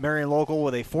Marion Local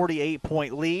with a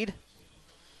 48-point lead.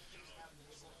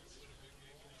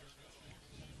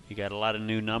 You got a lot of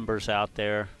new numbers out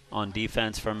there on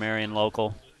defense for Marion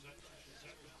Local.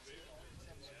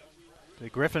 The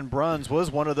Griffin Bruns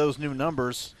was one of those new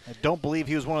numbers. I don't believe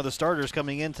he was one of the starters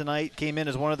coming in tonight. Came in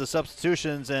as one of the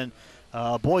substitutions, and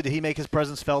boy, did he make his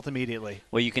presence felt immediately.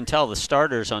 Well, you can tell the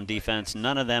starters on defense,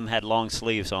 none of them had long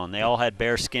sleeves on. They all had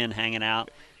bare skin hanging out.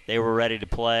 They were ready to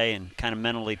play and kind of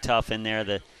mentally tough in there.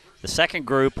 The second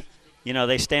group,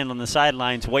 they stand on the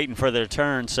sidelines waiting for their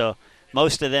turn, so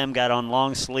most of them got on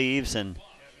long sleeves and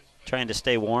trying to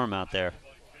stay warm out there.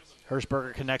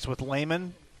 Hirschberger connects with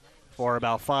Lehman for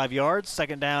about 5 yards.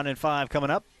 Second down and 5 coming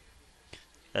up.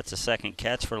 That's a second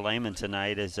catch for Lehman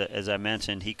tonight. As I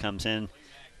mentioned, he comes in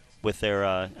with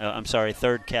their,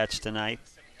 third catch tonight.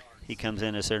 He comes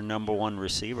in as their number 1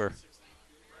 receiver.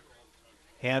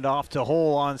 Hand off to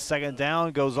Hull on second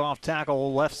down, goes off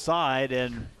tackle left side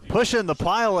and pushing the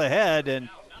pile ahead, and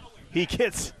he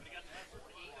gets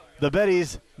the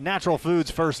Betty's Natural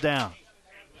Foods first down.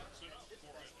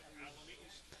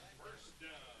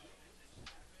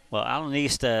 Well, Allen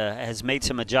East has made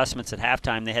some adjustments at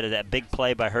halftime. They had that big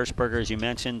play by Hirschberger, as you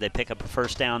mentioned. They pick up a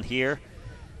first down here.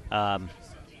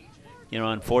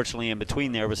 unfortunately in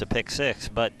between there was a pick six,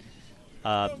 but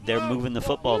they're moving the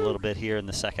football a little bit here in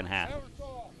the second half.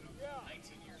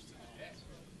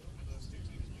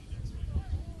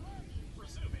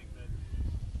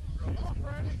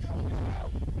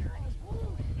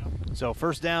 So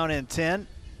first down and 10.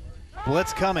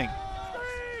 Blitz coming.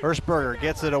 Hirschberger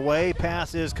gets it away.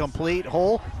 Pass is complete.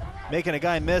 Hole making a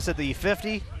guy miss at the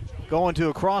 50. Going to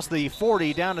across the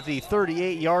 40 down at the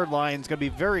 38-yard line. It's going to be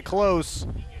very close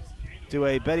to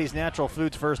a Betty's Natural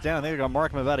Foods first down. They're going to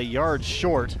mark him about a yard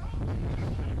short.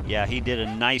 Yeah, he did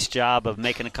a nice job of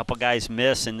making a couple guys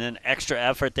miss, and then extra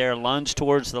effort there. Lunge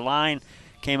towards the line.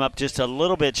 Came up just a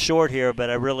little bit short here,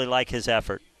 but I really like his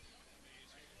effort.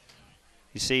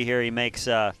 You see here he makes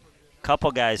a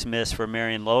couple guys miss for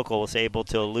Marion Local, was able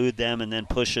to elude them and then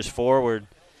pushes forward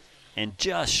and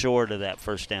just short of that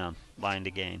first down line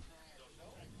to gain.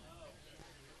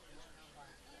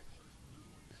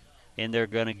 And they're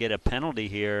going to get a penalty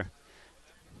here.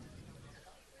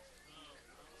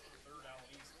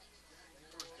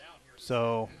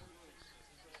 So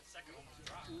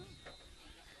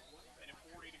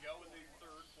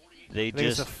they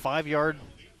it's a 5-yard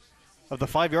of the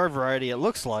 5-yard variety, it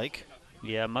looks like.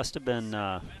 Yeah, it must have been.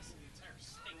 I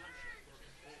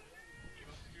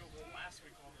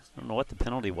don't know what the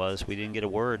penalty was. We didn't get a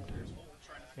word.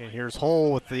 And here's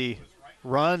Hole with the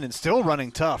run and still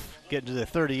running tough, getting to the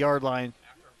 30-yard line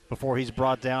before he's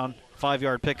brought down.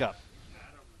 5-yard pickup.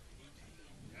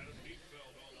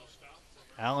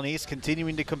 Allen East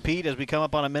continuing to compete as we come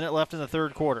up on a minute left in the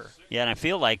third quarter. Yeah, and I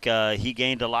feel like he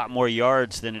gained a lot more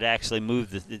yards than it actually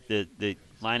moved the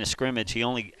line of scrimmage. He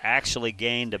only actually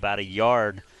gained about a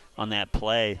yard on that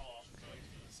play.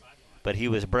 But he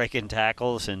was breaking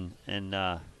tackles and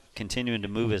continuing to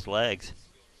move his legs.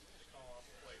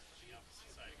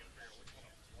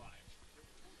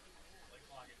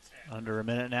 Under a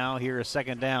minute now. Here is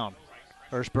second down.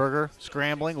 Hirschberger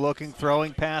scrambling, looking,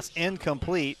 throwing, pass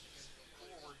incomplete.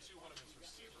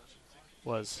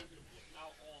 Was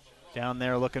down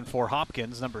there looking for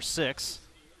Hopkins, number 6.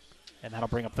 And that'll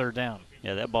bring up third down.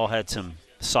 Yeah, that ball had some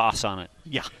sauce on it.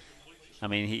 Yeah. I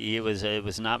mean, it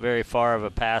was not very far of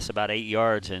a pass, about 8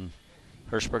 yards, and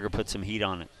Hirschberger put some heat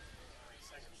on it.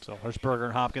 So Hirschberger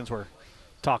and Hopkins were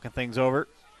talking things over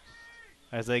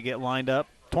as they get lined up.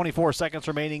 24 seconds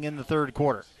remaining in the third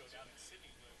quarter.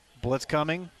 Blitz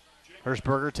coming.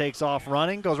 Hirschberger takes off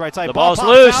running, goes right side. The ball's pops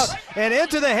loose. Out and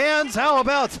into the hands. How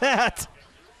about that?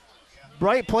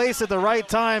 Right place at the right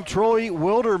time, Troy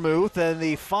Wildermuth, and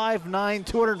the 5'9",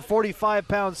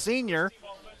 245-pound senior.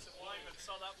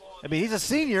 I mean, he's a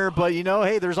senior, but,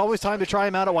 hey, there's always time to try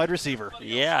him out at wide receiver.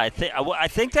 Yeah, I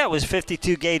think that was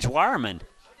 52-gauge Wireman.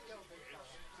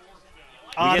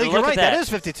 I think you're right. That is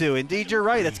 52. Indeed, you're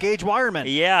right. That's Gage Wireman.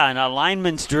 Yeah, and a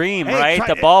lineman's dream, Hey, right?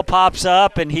 The ball pops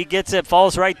up, and he gets it,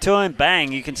 falls right to him.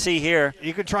 Bang, you can see here.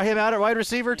 You could try him out at wide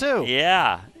receiver, too.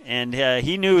 Yeah, and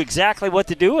he knew exactly what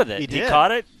to do with it. He did. He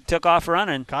caught it, took off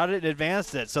running. Caught it and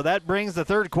advanced it. So that brings the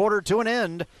third quarter to an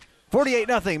end.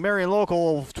 48-0, Marion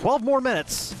Local. 12 more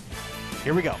minutes.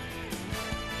 Here we go.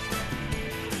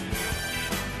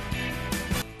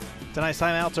 Tonight's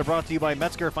timeouts are brought to you by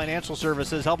Metzger Financial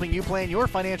Services, helping you plan your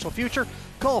financial future.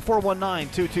 Call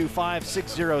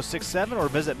 419-225-6067 or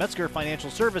visit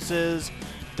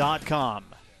MetzgerFinancialServices.com.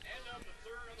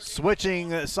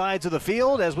 Switching sides of the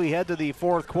field as we head to the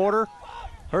fourth quarter.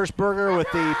 Hirschberger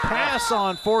with the pass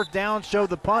on fourth down, showed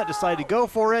the punt, decided to go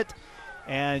for it,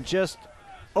 and just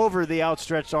over the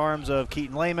outstretched arms of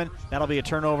Keaton Lehman. That'll be a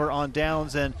turnover on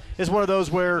downs, and it's one of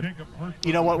those where,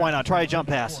 you know what, why not? Try a jump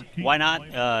pass. Why not?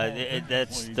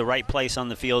 That's the right place on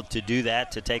the field to do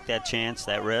that, to take that chance,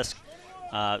 that risk.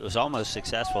 It was almost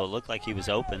successful. It looked like he was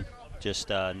open, just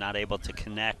not able to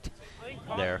connect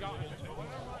there.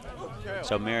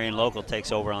 So Marion Local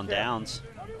takes over on downs.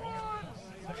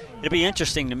 It'll be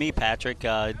interesting to me, Patrick.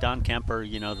 Don Kemper,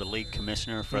 the league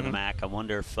commissioner for the MAC. I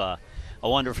wonder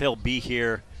if he'll be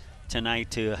here tonight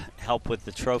to help with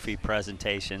the trophy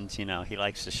presentations. He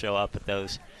likes to show up at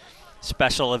those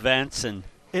special events and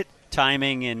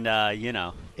timing and,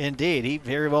 Indeed, he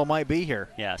very well might be here.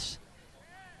 Yes.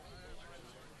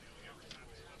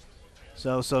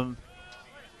 So some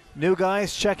new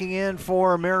guys checking in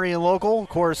for Marion Local. Of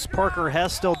course, Parker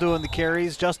Hess still doing the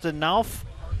carries. Justin Nauf,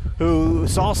 who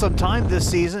saw some time this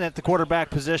season at the quarterback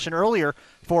position earlier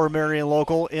for Marion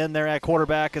Local, in there at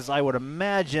quarterback, as I would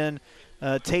imagine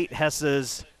Tate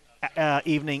Hess's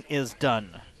evening is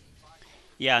done.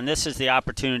 Yeah, and this is the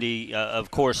opportunity,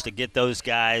 of course, to get those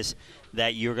guys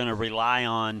that you're going to rely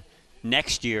on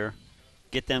next year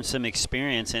get them some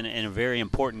experience in a very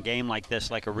important game like this,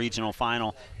 like a regional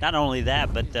final. Not only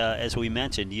that, but as we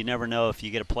mentioned, you never know if you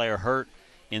get a player hurt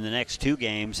in the next 2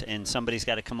 games and somebody's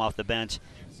got to come off the bench.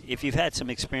 If you've had some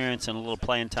experience and a little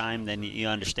playing time, then you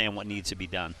understand what needs to be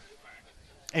done.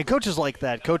 And coaches like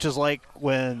that. Coaches like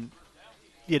when,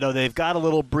 they've got a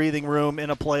little breathing room in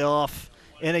a playoff,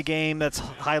 in a game that's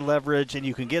high leverage, and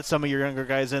you can get some of your younger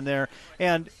guys in there.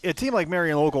 And a team like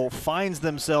Marion Local finds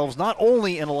themselves not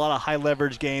only in a lot of high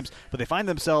leverage games, but they find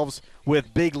themselves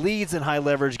with big leads in high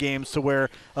leverage games to where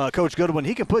Coach Goodwin,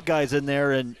 he can put guys in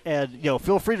there and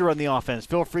feel free to run the offense.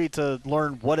 Feel free to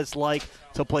learn what it's like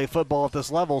to play football at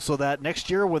this level so that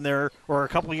next year or a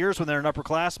couple of years when they're an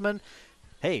upperclassman,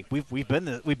 hey, we've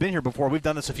been here before. We've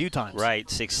done this a few times. Right.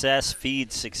 Success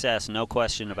feeds success, no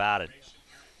question about it.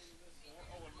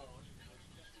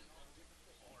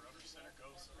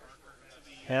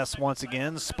 Hess once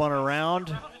again spun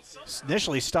around,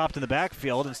 initially stopped in the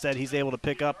backfield. Instead, he's able to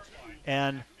pick up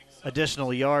an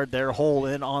additional yard there, hole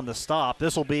in on the stop.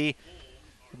 This will be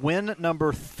win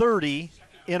number 30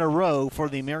 in a row for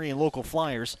the Marion Local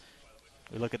Flyers.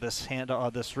 We look at this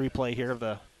this replay here of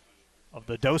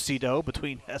the do-si-do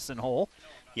between Hess and Hole.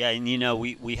 Yeah, and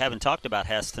we haven't talked about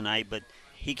Hess tonight, but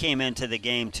he came into the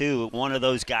game too. One of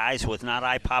those guys with not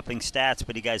eye-popping stats,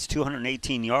 but he got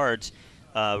 218 yards.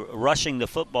 Rushing the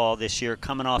football this year,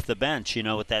 coming off the bench,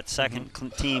 with that second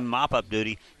team mop-up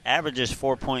duty, averages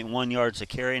 4.1 yards a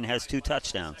carry and has 2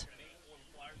 touchdowns.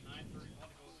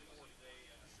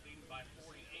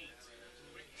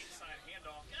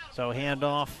 So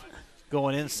handoff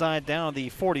going inside down the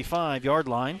 45-yard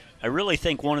line. I really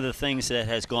think one of the things that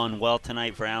has gone well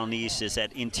tonight for Allen East is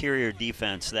that interior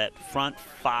defense, that front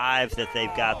 5 that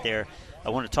they've got there. I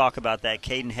want to talk about that.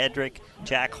 Caden Hedrick,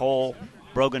 Jack Hole,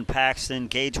 Brogan Paxton,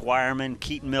 Gage Wireman,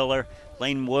 Keaton Miller,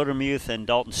 Lane Wodermuth, and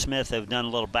Dalton Smith have done a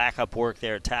little backup work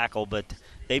there at tackle, but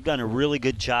they've done a really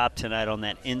good job tonight on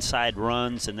that inside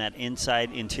runs and that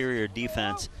inside interior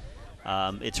defense.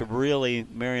 It's really,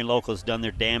 Marion Local's done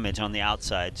their damage on the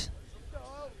outsides.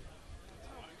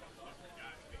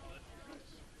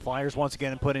 Flyers once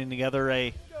again putting together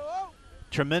a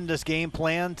tremendous game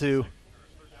plan to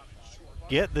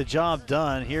get the job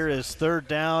done. Here is 3rd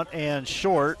down and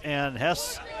short, and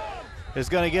Hess is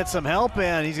going to get some help,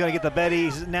 and he's going to get the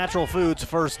Betty's Natural Foods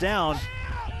first down.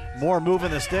 More moving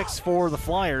the sticks for the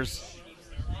Flyers.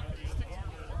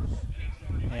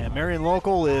 And Marion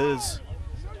Local is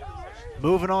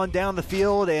moving on down the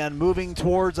field and moving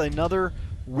towards another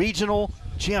regional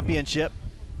championship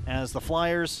as the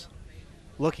Flyers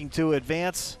looking to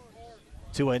advance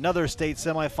to another state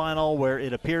semifinal where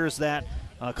it appears that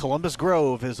Columbus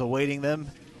Grove is awaiting them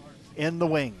in the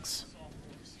wings.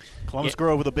 Columbus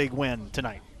Grove with a big win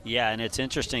tonight. Yeah, and it's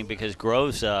interesting because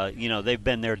Grove's, they've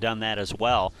been there, done that as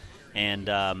well. And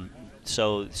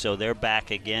so they're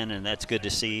back again, and that's good to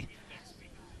see.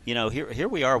 Here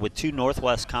we are with 2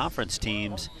 Northwest Conference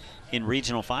teams in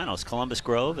regional finals, Columbus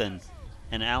Grove and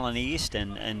Allen East.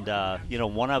 And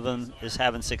one of them is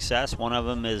having success. One of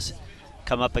them is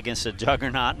come up against a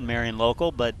juggernaut in Marion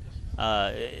Local, but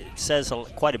it says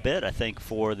quite a bit, I think,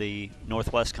 for the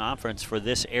Northwest Conference for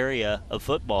this area of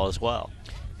football as well.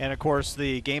 And, of course,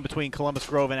 the game between Columbus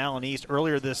Grove and Allen East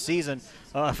earlier this season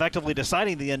effectively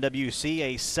deciding the NWC,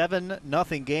 a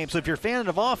 7-0 game. So if you're a fan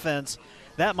of offense,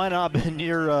 that might not have been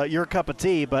your cup of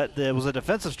tea, but it was a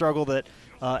defensive struggle that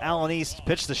Allen East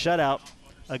pitched the shutout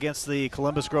against the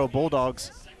Columbus Grove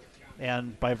Bulldogs.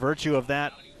 And by virtue of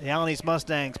that, the Allen East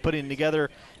Mustangs putting together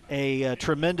a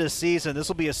tremendous season. This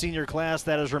will be a senior class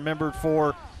that is remembered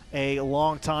for a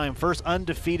long time. First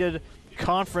undefeated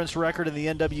conference record in the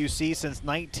NWC since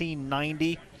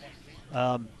 1990.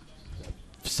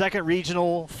 Second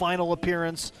regional final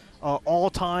appearance all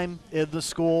time in the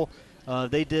school.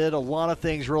 They did a lot of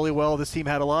things really well. This team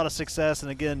had a lot of success,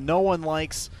 and again, no one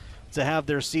likes to have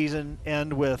their season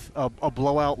end with a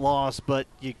blowout loss, but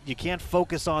you can't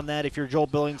focus on that if you're Joel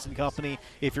Billings and company,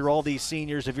 if you're all these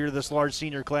seniors, if you're this large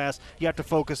senior class. You have to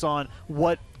focus on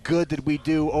what good did we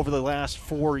do over the last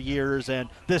 4 years, and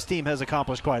this team has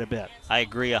accomplished quite a bit. I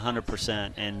agree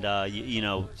 100%,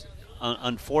 and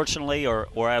unfortunately,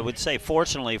 or I would say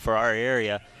fortunately for our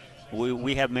area,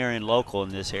 we have Marion Local in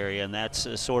this area, and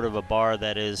that's sort of a bar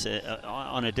that is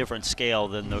on a different scale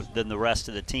than the rest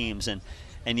of the teams. And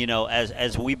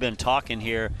as we've been talking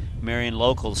here, Marion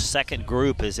Local's second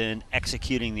group is in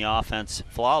executing the offense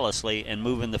flawlessly and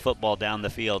moving the football down the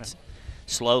field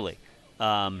slowly.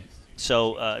 It's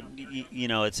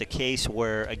a case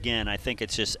where, again, I think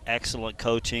it's just excellent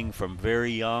coaching from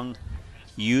very young,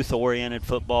 youth-oriented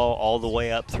football all the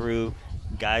way up through.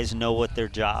 Guys know what their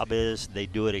job is. They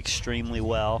do it extremely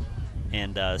well.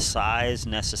 and size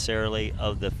necessarily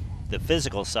of the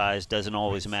physical size doesn't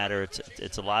always matter.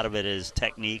 It's a lot of it is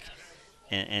technique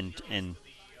and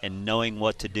knowing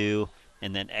what to do,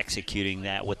 and then executing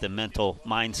that with the mental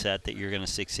mindset that you're going to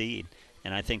succeed.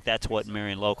 And I think that's what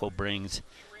Marion Local brings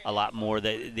a lot more.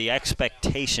 The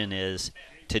expectation is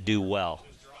to do well,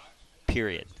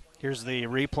 period. Here's the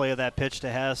replay of that pitch to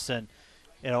Hess. And,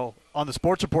 on the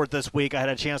sports report this week, I had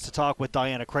a chance to talk with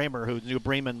Diana Kramer, whose New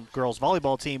Bremen girls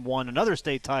volleyball team won another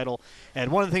state title.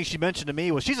 And one of the things she mentioned to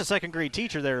me was she's a second-grade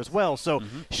teacher there as well. So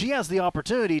she has the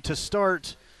opportunity to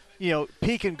start,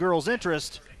 piquing girls'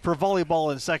 interest for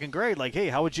volleyball in second grade. Like, hey,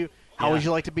 how would you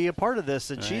like to be a part of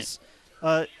this? And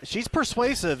she's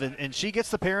persuasive, and she gets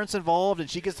the parents involved, and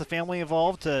she gets the family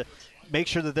involved to make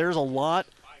sure that there's a lot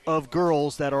of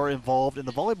girls that are involved in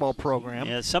the volleyball program.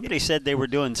 Yeah, somebody said they were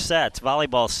doing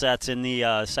volleyball sets in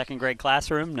the second grade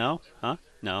classroom. No? Huh?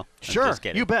 No. Sure, just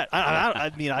kidding. You bet.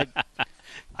 I mean,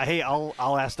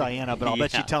 I'll ask Diana, but I'll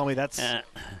bet you tell me that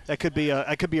could be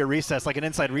a recess, like an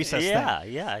inside recess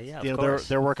thing. Yeah. Of course.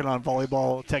 They're working on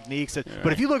volleyball techniques.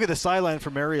 But if you look at the sideline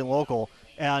for Marion Local,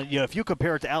 and if you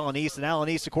compare it to Allen East, and Allen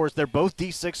East, of course, they're both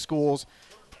D6 schools,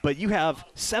 but you have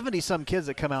 70-some kids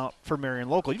that come out for Marion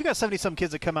Local. You've got 70-some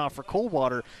kids that come out for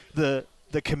Coldwater. The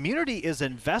community is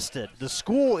invested. The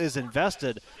school is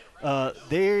invested.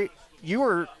 You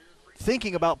are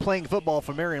thinking about playing football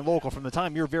for Marion Local from the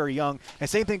time you're very young. And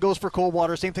same thing goes for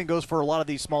Coldwater. Same thing goes for a lot of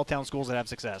these small-town schools that have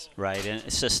success. Right,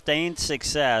 and sustained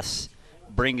success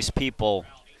brings people,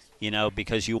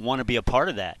 because you want to be a part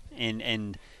of that.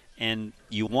 And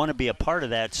you want to be a part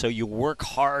of that, so you work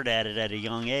hard at it at a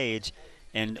young age.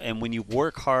 And when you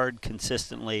work hard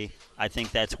consistently, I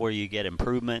think that's where you get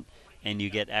improvement and you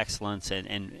get excellence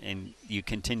and you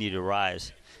continue to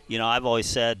rise. I've always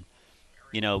said,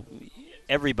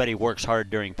 everybody works hard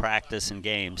during practice and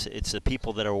games. It's the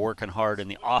people that are working hard in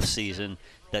the off season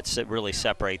that really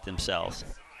separate themselves.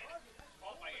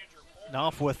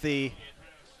 Off with the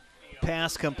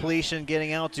pass completion,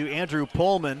 getting out to Andrew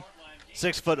Pullman,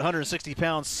 6 foot,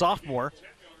 160-pound sophomore.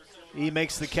 He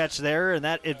makes the catch there, and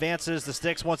that advances the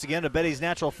sticks once again to Betty's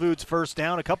Natural Foods first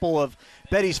down. A couple of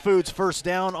Betty's Foods first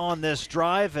down on this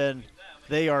drive, and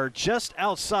they are just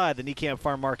outside the Niekamp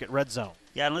Farm Market red zone.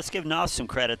 Yeah, and let's give Knopf some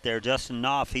credit there. Justin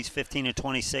Knopf, he's 15 of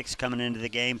 26 coming into the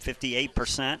game,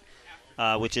 58%,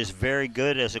 which is very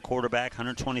good as a quarterback,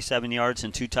 127 yards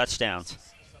and 2 touchdowns.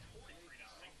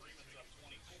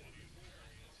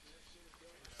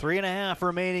 3.5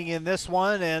 remaining in this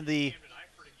one, and the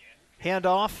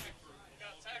handoff.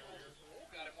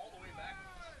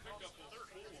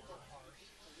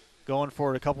 Going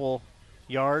for it a couple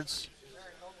yards.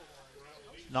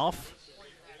 Knopf.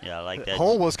 Yeah, I like that.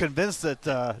 Hull was convinced that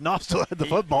Knopf still had the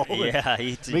football. Yeah.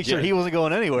 Make sure he wasn't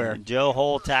going anywhere. Joe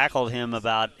Hull tackled him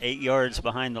about 8 yards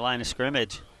behind the line of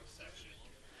scrimmage.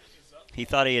 He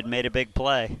thought he had made a big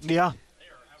play. Yeah.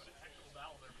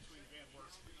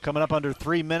 Coming up under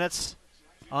 3 minutes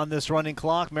on this running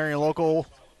clock. Marion Local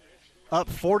up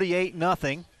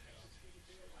 48-0.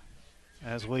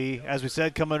 As we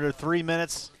said, come under 3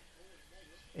 minutes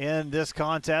in this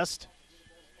contest.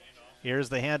 Here's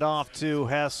the handoff to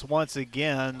Hess once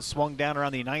again. Swung down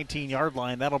around the 19-yard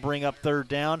line. That'll bring up third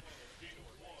down.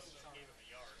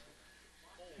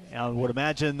 I would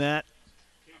imagine that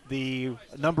the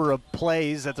number of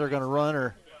plays that they're going to run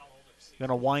are going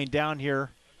to wind down here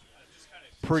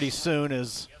pretty soon,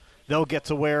 as they'll get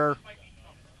to where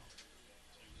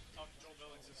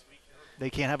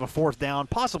they can't have a fourth down.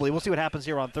 Possibly. We'll see what happens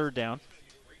here on third down.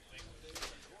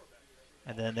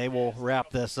 And then they will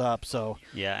wrap this up. So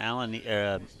yeah,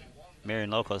 Marion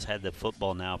Local has had the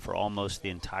football now for almost the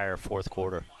entire fourth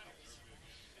quarter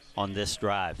on this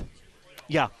drive.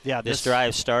 Yeah. This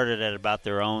drive started at about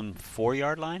their own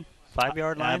 4-yard line,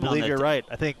 5-yard line. I believe you're right.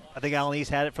 I think Allen East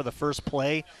had it for the first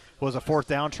play. Was a fourth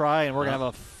down try, and we're going to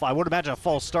have I would imagine a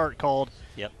false start called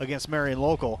against Marion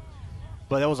Local.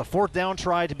 But that was a fourth down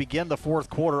try to begin the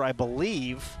fourth quarter, I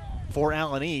believe, for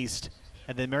Allen East.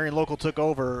 And then Marion Local took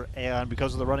over, and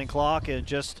because of the running clock and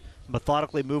just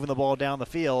methodically moving the ball down the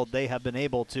field, they have been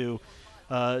able to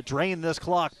drain this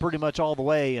clock pretty much all the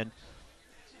way. And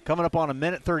coming up on a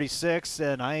minute 36,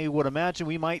 and I would imagine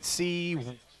we might see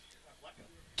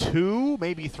 2,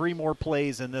 maybe 3 more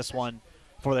plays in this one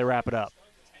before they wrap it up.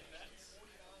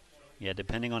 Yeah,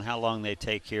 depending on how long they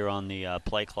take here on the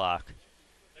play clock,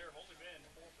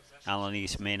 Allen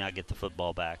East may not get the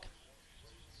football back.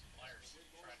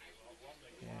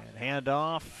 And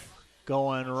handoff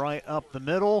going right up the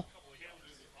middle.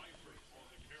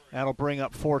 That'll bring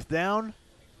up fourth down.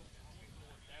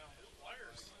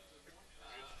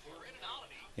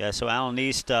 Yeah, so Allen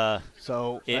East,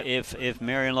 if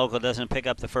Marion Local doesn't pick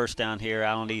up the first down here,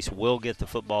 Allen East will get the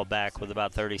football back with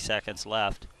about 30 seconds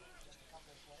left.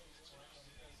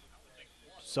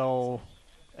 So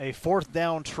a fourth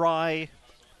down try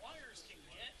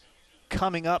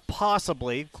coming up,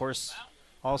 possibly. Of course,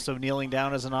 also kneeling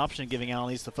down as an option, giving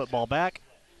Allen East the football back.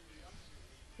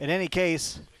 In any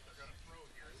case,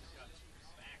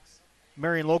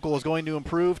 Marion Local is going to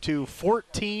improve to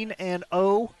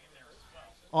 14-0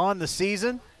 on the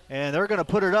season, and they're going to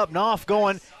put it up. Knopf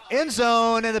going end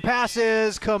zone, and the pass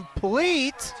is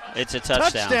complete. It's a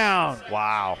touchdown.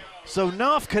 Wow. So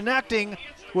Knopf connecting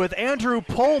with Andrew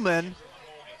Pullman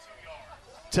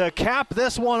to cap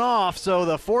this one off. So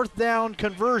the fourth down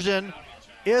conversion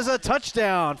is a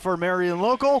touchdown for Marion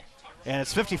Local, and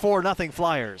it's 54-0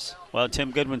 Flyers. Well,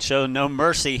 Tim Goodwin showed no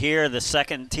mercy here. The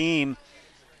second team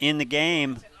in the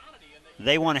game,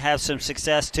 they want to have some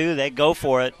success too. They go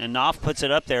for it, and Knopf puts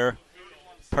it up there,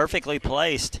 perfectly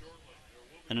placed.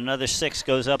 And another 6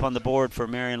 goes up on the board for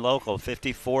Marion Local,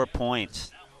 54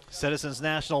 points. Citizens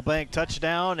National Bank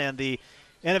touchdown, and the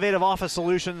Innovative Office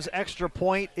Solutions extra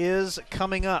point is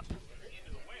coming up.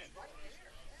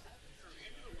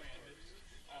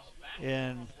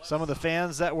 And some of the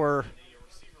fans that were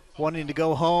wanting to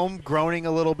go home, groaning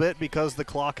a little bit because the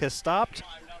clock has stopped.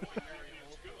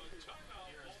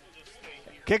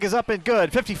 Kick is up and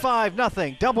good,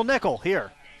 55-0, double nickel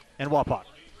here in Wapak.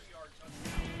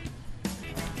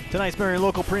 Tonight's Marion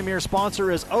Local premier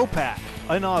sponsor is OPAC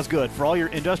in Osgood. For all your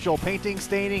industrial painting,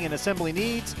 staining, and assembly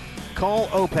needs, call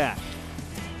OPAC.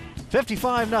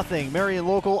 55-0, Marion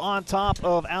Local on top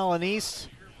of Allen East.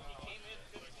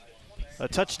 A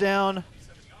touchdown,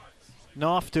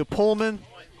 Knopf to Pullman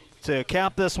to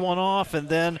cap this one off, and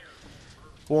then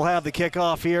we'll have the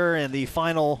kickoff here in the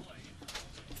final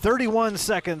 31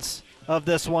 seconds of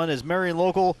this one as Marion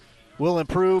Local will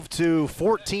improve to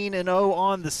 14-0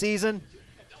 on the season.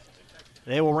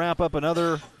 They will wrap up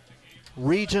another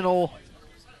regional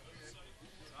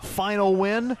final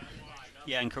win.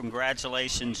 Yeah, and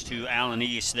congratulations to Allen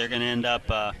East. They're going to end up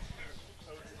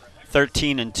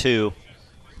 13-2.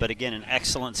 But again, an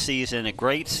excellent season, a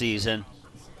great season.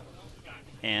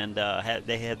 And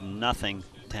they had nothing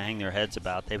to hang their heads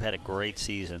about. They've had a great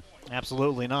season.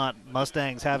 Absolutely not.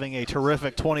 Mustangs having a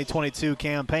terrific 2022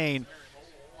 campaign.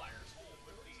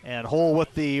 And Hull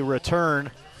with the return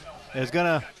is going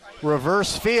to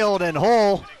reverse field, and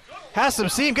Hull has some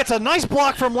seam, gets a nice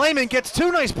block from Lehman, gets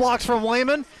 2 nice blocks from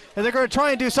Lehman, and they're going to try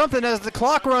and do something as the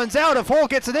clock runs out. If Hull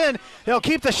gets it in, they'll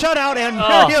keep the shutout, and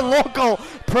Marion Local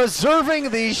preserving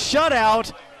the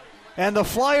shutout, and the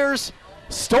Flyers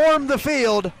storm the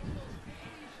field.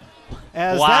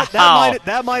 As wow.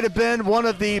 that might have been one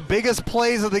of the biggest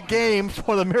plays of the game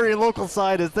for the Marion Local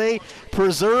side as they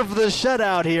preserve the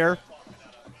shutout here.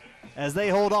 As they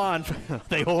hold on,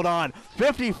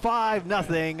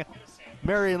 55-0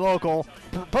 Marion Local.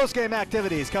 Post-game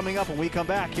activities coming up when we come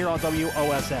back here on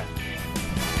WOSN.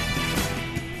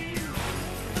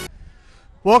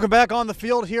 Welcome back on the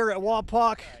field here at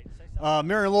Wapak.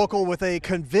 Marion Local with a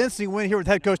convincing win here with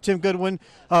head coach Tim Goodwin.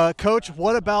 Coach,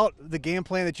 what about the game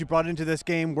plan that you brought into this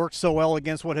game worked so well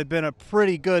against what had been a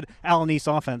pretty good Allen East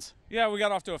offense? Yeah, we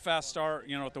got off to a fast start,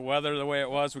 with the weather the way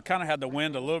it was. We kind of had the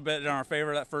wind a little bit in our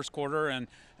favor that first quarter, and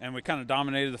we kind of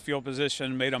dominated the field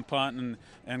position, made them punt,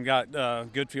 and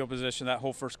got good field position that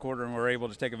whole first quarter, and we were able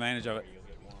to take advantage of it.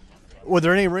 Were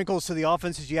there any wrinkles to the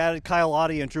offense as you added Kyle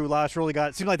Oddie and Drew Lash?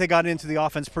 Seemed like they got into the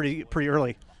offense pretty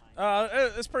early.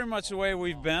 It's pretty much the way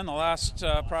we've been the last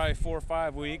probably 4 or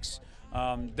 5 weeks.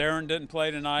 Darren didn't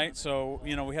play tonight, so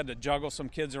we had to juggle some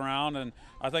kids around, and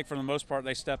I think for the most part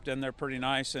they stepped in there pretty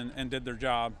nice and did their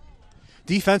job.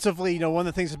 Defensively, one of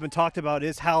the things that's been talked about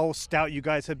is how stout you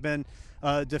guys have been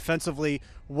defensively.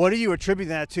 What do you attribute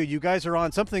that to? You guys are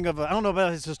on something of I don't know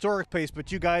about his historic pace,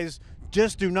 but you guys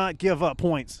just do not give up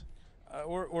points.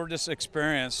 We're just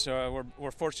experienced.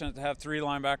 We're fortunate to have 3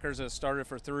 linebackers that started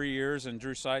for 3 years, and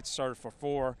Drew Seitz started for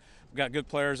 4. We've got good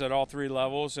players at all 3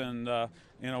 levels, and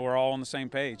we're all on the same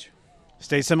page.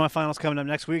 State semifinals coming up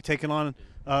next week, taking on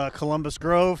Columbus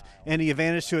Grove. Any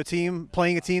advantage to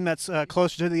playing a team that's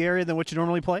closer to the area than what you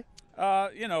normally play?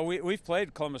 We've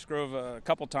played Columbus Grove a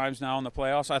couple times now in the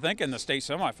playoffs. I think in the state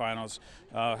semifinals,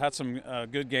 had some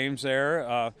good games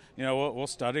there. We'll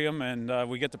study them, and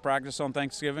we get to practice on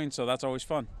Thanksgiving, so that's always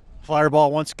fun. Flyer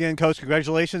ball once again, Coach.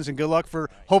 Congratulations and good luck for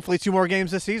hopefully 2 more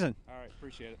games this season. All right,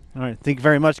 appreciate it. All right, thank you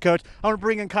very much, Coach. I want to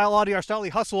bring in Kyle Oddie, our Stoutly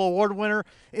Hustle Award winner.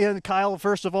 And Kyle,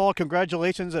 first of all,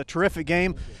 congratulations, a terrific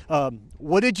game.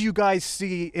 What did you guys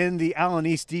see in the Allen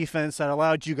East defense that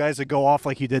allowed you guys to go off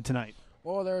like you did tonight?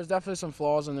 Well, there was definitely some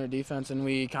flaws in their defense, and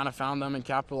we kind of found them and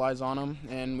capitalized on them,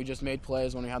 and we just made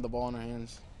plays when we had the ball in our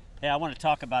hands. Hey, I want to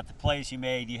talk about the plays you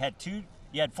made. You had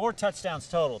 4 touchdowns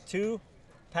total, 2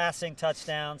 passing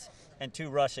touchdowns and 2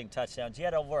 rushing touchdowns. You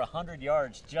had over 100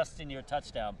 yards just in your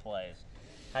touchdown plays.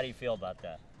 How do you feel about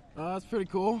that? That's pretty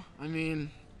cool. I mean,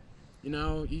 you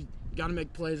know, you got to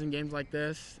make plays in games like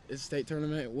this. It's a state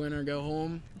tournament, win or go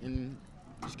home, and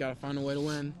you just got to find a way to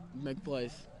win, make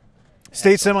plays.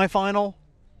 State semifinal.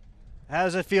 How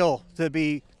does it feel to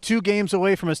be 2 games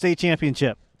away from a state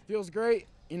championship? Feels great.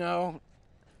 You know,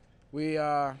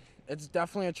 it's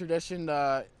definitely a tradition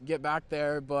to get back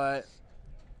there, but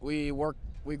we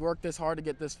worked this hard to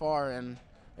get this far, and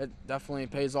it definitely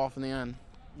pays off in the end.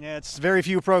 Yeah, it's very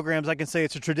few programs I can say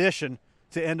it's a tradition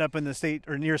to end up in the state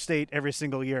or near state every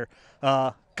single year.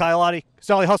 Kyle Lottie,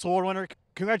 Sally Hustle Award winner,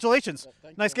 congratulations.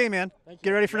 Nice game, man.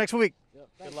 Get ready for next week.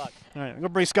 Good luck. All right, I'm going to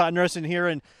bring Scott Nurse in here,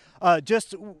 and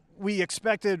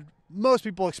most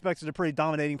people expected a pretty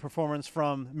dominating performance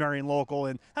from Marion Local,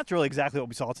 and that's really exactly what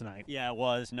we saw tonight. Yeah, it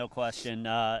was, no question.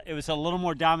 It was a little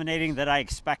more dominating than I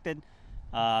expected,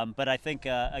 but I think,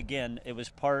 again, it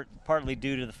was partly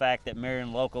due to the fact that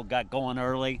Marion Local got going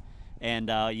early, and,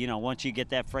 once you get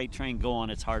that freight train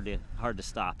going, it's hard to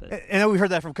stop it. And we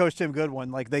heard that from Coach Tim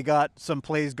Goodwin. Like, they got some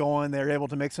plays going. They were able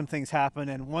to make some things happen.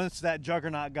 And once that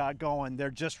juggernaut got going,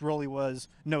 there just really was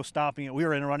no stopping it. We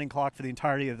were in a running clock for the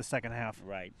entirety of the second half.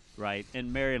 Right.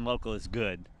 And Marion Local is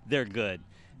good. They're good.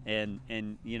 And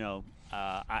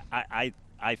I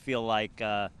feel like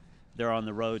they're on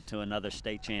the road to another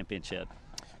state championship.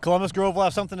 Columbus Grove will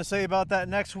have something to say about that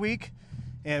next week.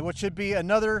 And what should be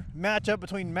another matchup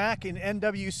between MAC and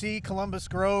NWC. Columbus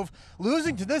Grove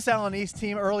losing to this Allen East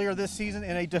team earlier this season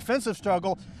in a defensive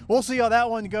struggle. We'll see how that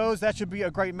one goes. That should be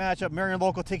a great matchup. Marion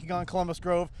Local taking on Columbus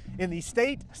Grove in the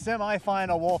state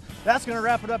semifinal. Well, that's going to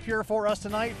wrap it up here for us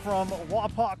tonight from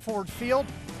Wapak Ford Field.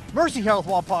 Mercy Health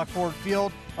Wapak Ford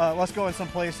Field. Let's go in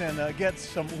someplace and get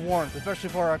some warmth, especially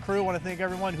for our crew. I want to thank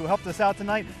everyone who helped us out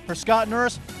tonight. For Scott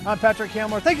Nurse, I'm Patrick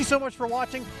Hamler. Thank you so much for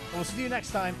watching, and we'll see you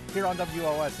next time here on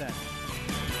WOSN.